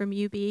campus, from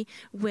UB,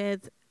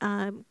 with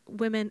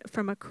women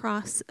from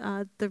across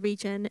the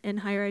region in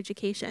higher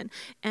education,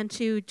 and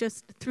to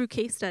just, through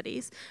case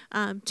studies,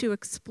 to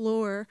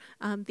explore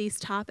these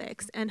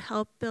topics and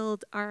help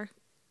build our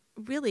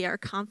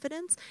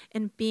confidence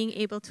in being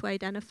able to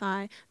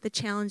identify the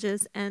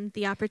challenges and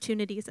the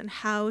opportunities and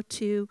how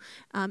to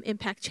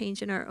impact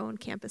change in our own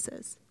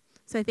campuses.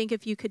 So I think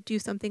if you could do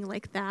something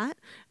like that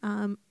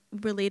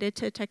related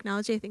to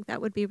technology, I think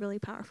that would be really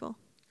powerful.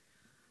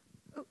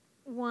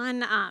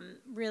 One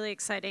really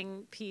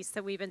exciting piece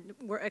that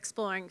we're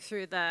exploring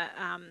through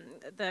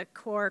the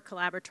core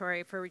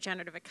collaboratory for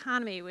regenerative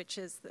economy, which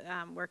is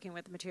working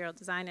with the Material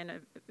Design and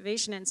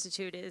Innovation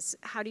Institute, is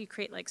how do you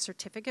create like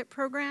certificate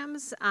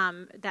programs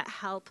that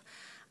help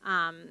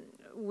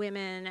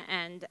women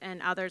and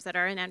others that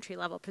are in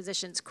entry-level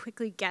positions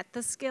quickly get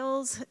the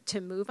skills to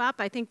move up.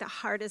 I think the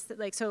hardest,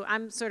 so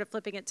I'm sort of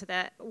flipping it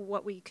to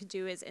what we could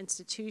do as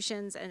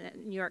institutions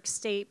and New York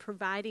State,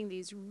 providing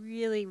these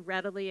really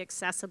readily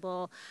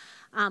accessible,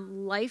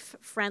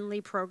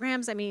 life-friendly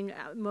programs. I mean,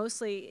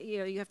 mostly,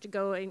 you have to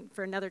go in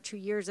for another 2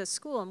 years of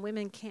school, and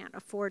women can't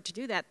afford to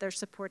do that. They're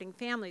supporting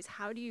families.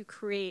 How do you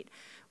create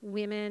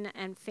women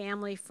and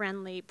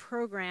family-friendly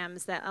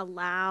programs that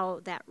allow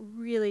that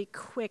really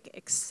quick,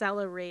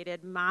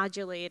 accelerated,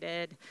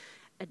 modulated,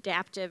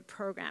 adaptive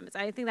programs?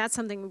 I think that's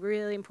something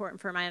really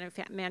important for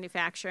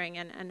manufacturing,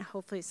 and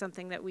hopefully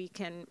something that we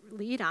can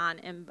lead on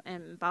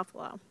in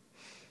Buffalo.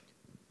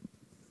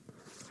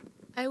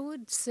 I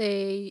would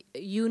say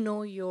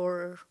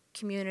your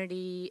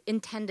community,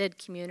 intended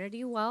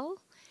community well.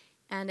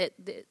 And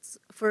it's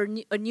for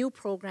a new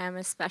program,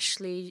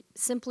 especially,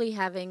 simply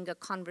having a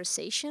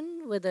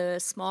conversation with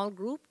a small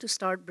group to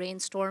start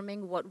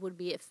brainstorming what would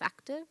be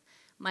effective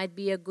might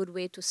be a good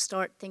way to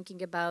start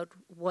thinking about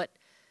what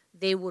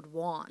they would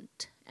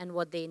want and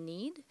what they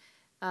need.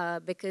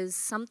 Because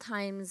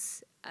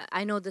sometimes,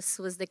 I know this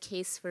was the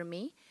case for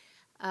me,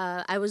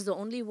 I was the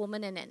only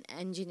woman in an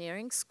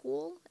engineering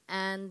school,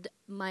 and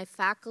my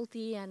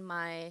faculty and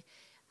my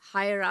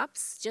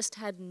higher-ups just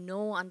had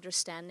no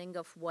understanding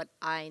of what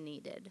I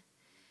needed.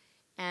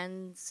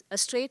 And a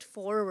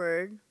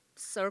straightforward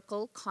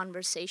circle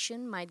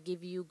conversation might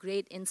give you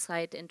great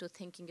insight into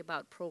thinking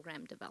about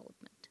program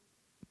development.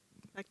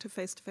 Back to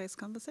face-to-face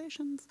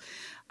conversations.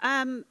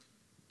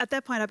 At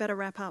that point, I better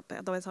wrap up,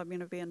 otherwise I'm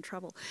going to be in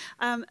trouble.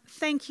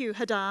 Thank you,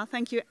 Hadar.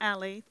 Thank you,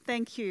 Allie.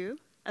 Thank you,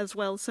 as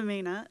well,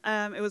 Samina.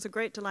 It was a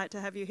great delight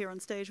to have you here on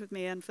stage with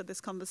me and for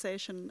this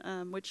conversation,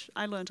 which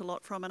I learned a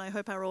lot from, and I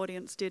hope our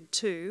audience did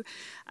too.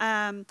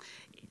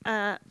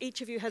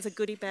 Each of you has a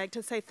goodie bag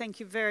to say thank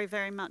you very,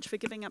 very much for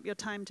giving up your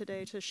time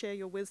today to share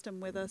your wisdom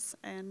with us,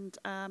 and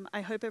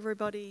I hope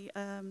everybody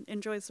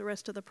enjoys the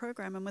rest of the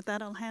program. And with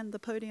that, I'll hand the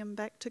podium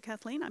back to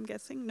Kathleen, I'm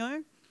guessing.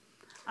 No?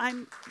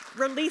 I'm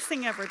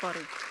releasing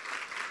everybody.